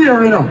have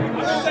career, you know.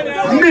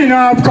 Me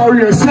not have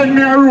career. Send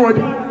me a road.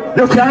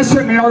 You can't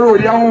send me a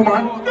road, you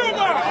woman.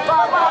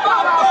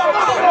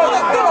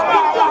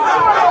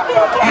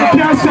 You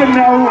can't send me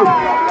a road.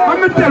 Let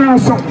me tell you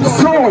something.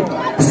 Sound,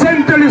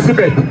 St.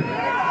 Elizabeth.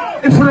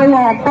 If you don't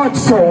want bad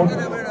sound,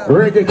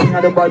 Reggae King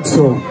are the bad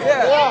sound.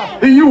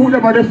 The youth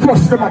them are the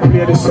first them to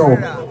play the song.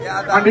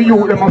 And the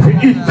youth them have to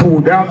eat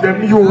food. They have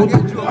them youth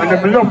and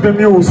them love the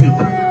music.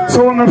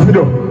 So what am I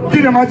do?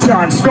 Give them a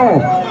chance. Go.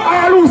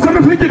 All who's them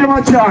if you give them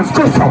a chance.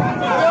 Go so.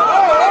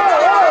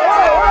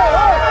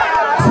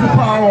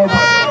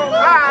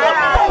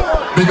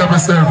 Big up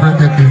yourself,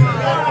 Reggae King.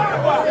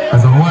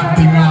 There's one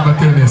thing I have to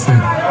tell you,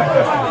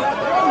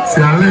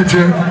 say a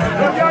legend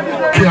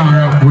can't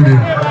rap with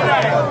him.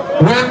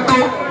 When do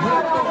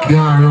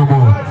can't rap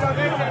out.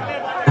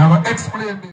 You have to explain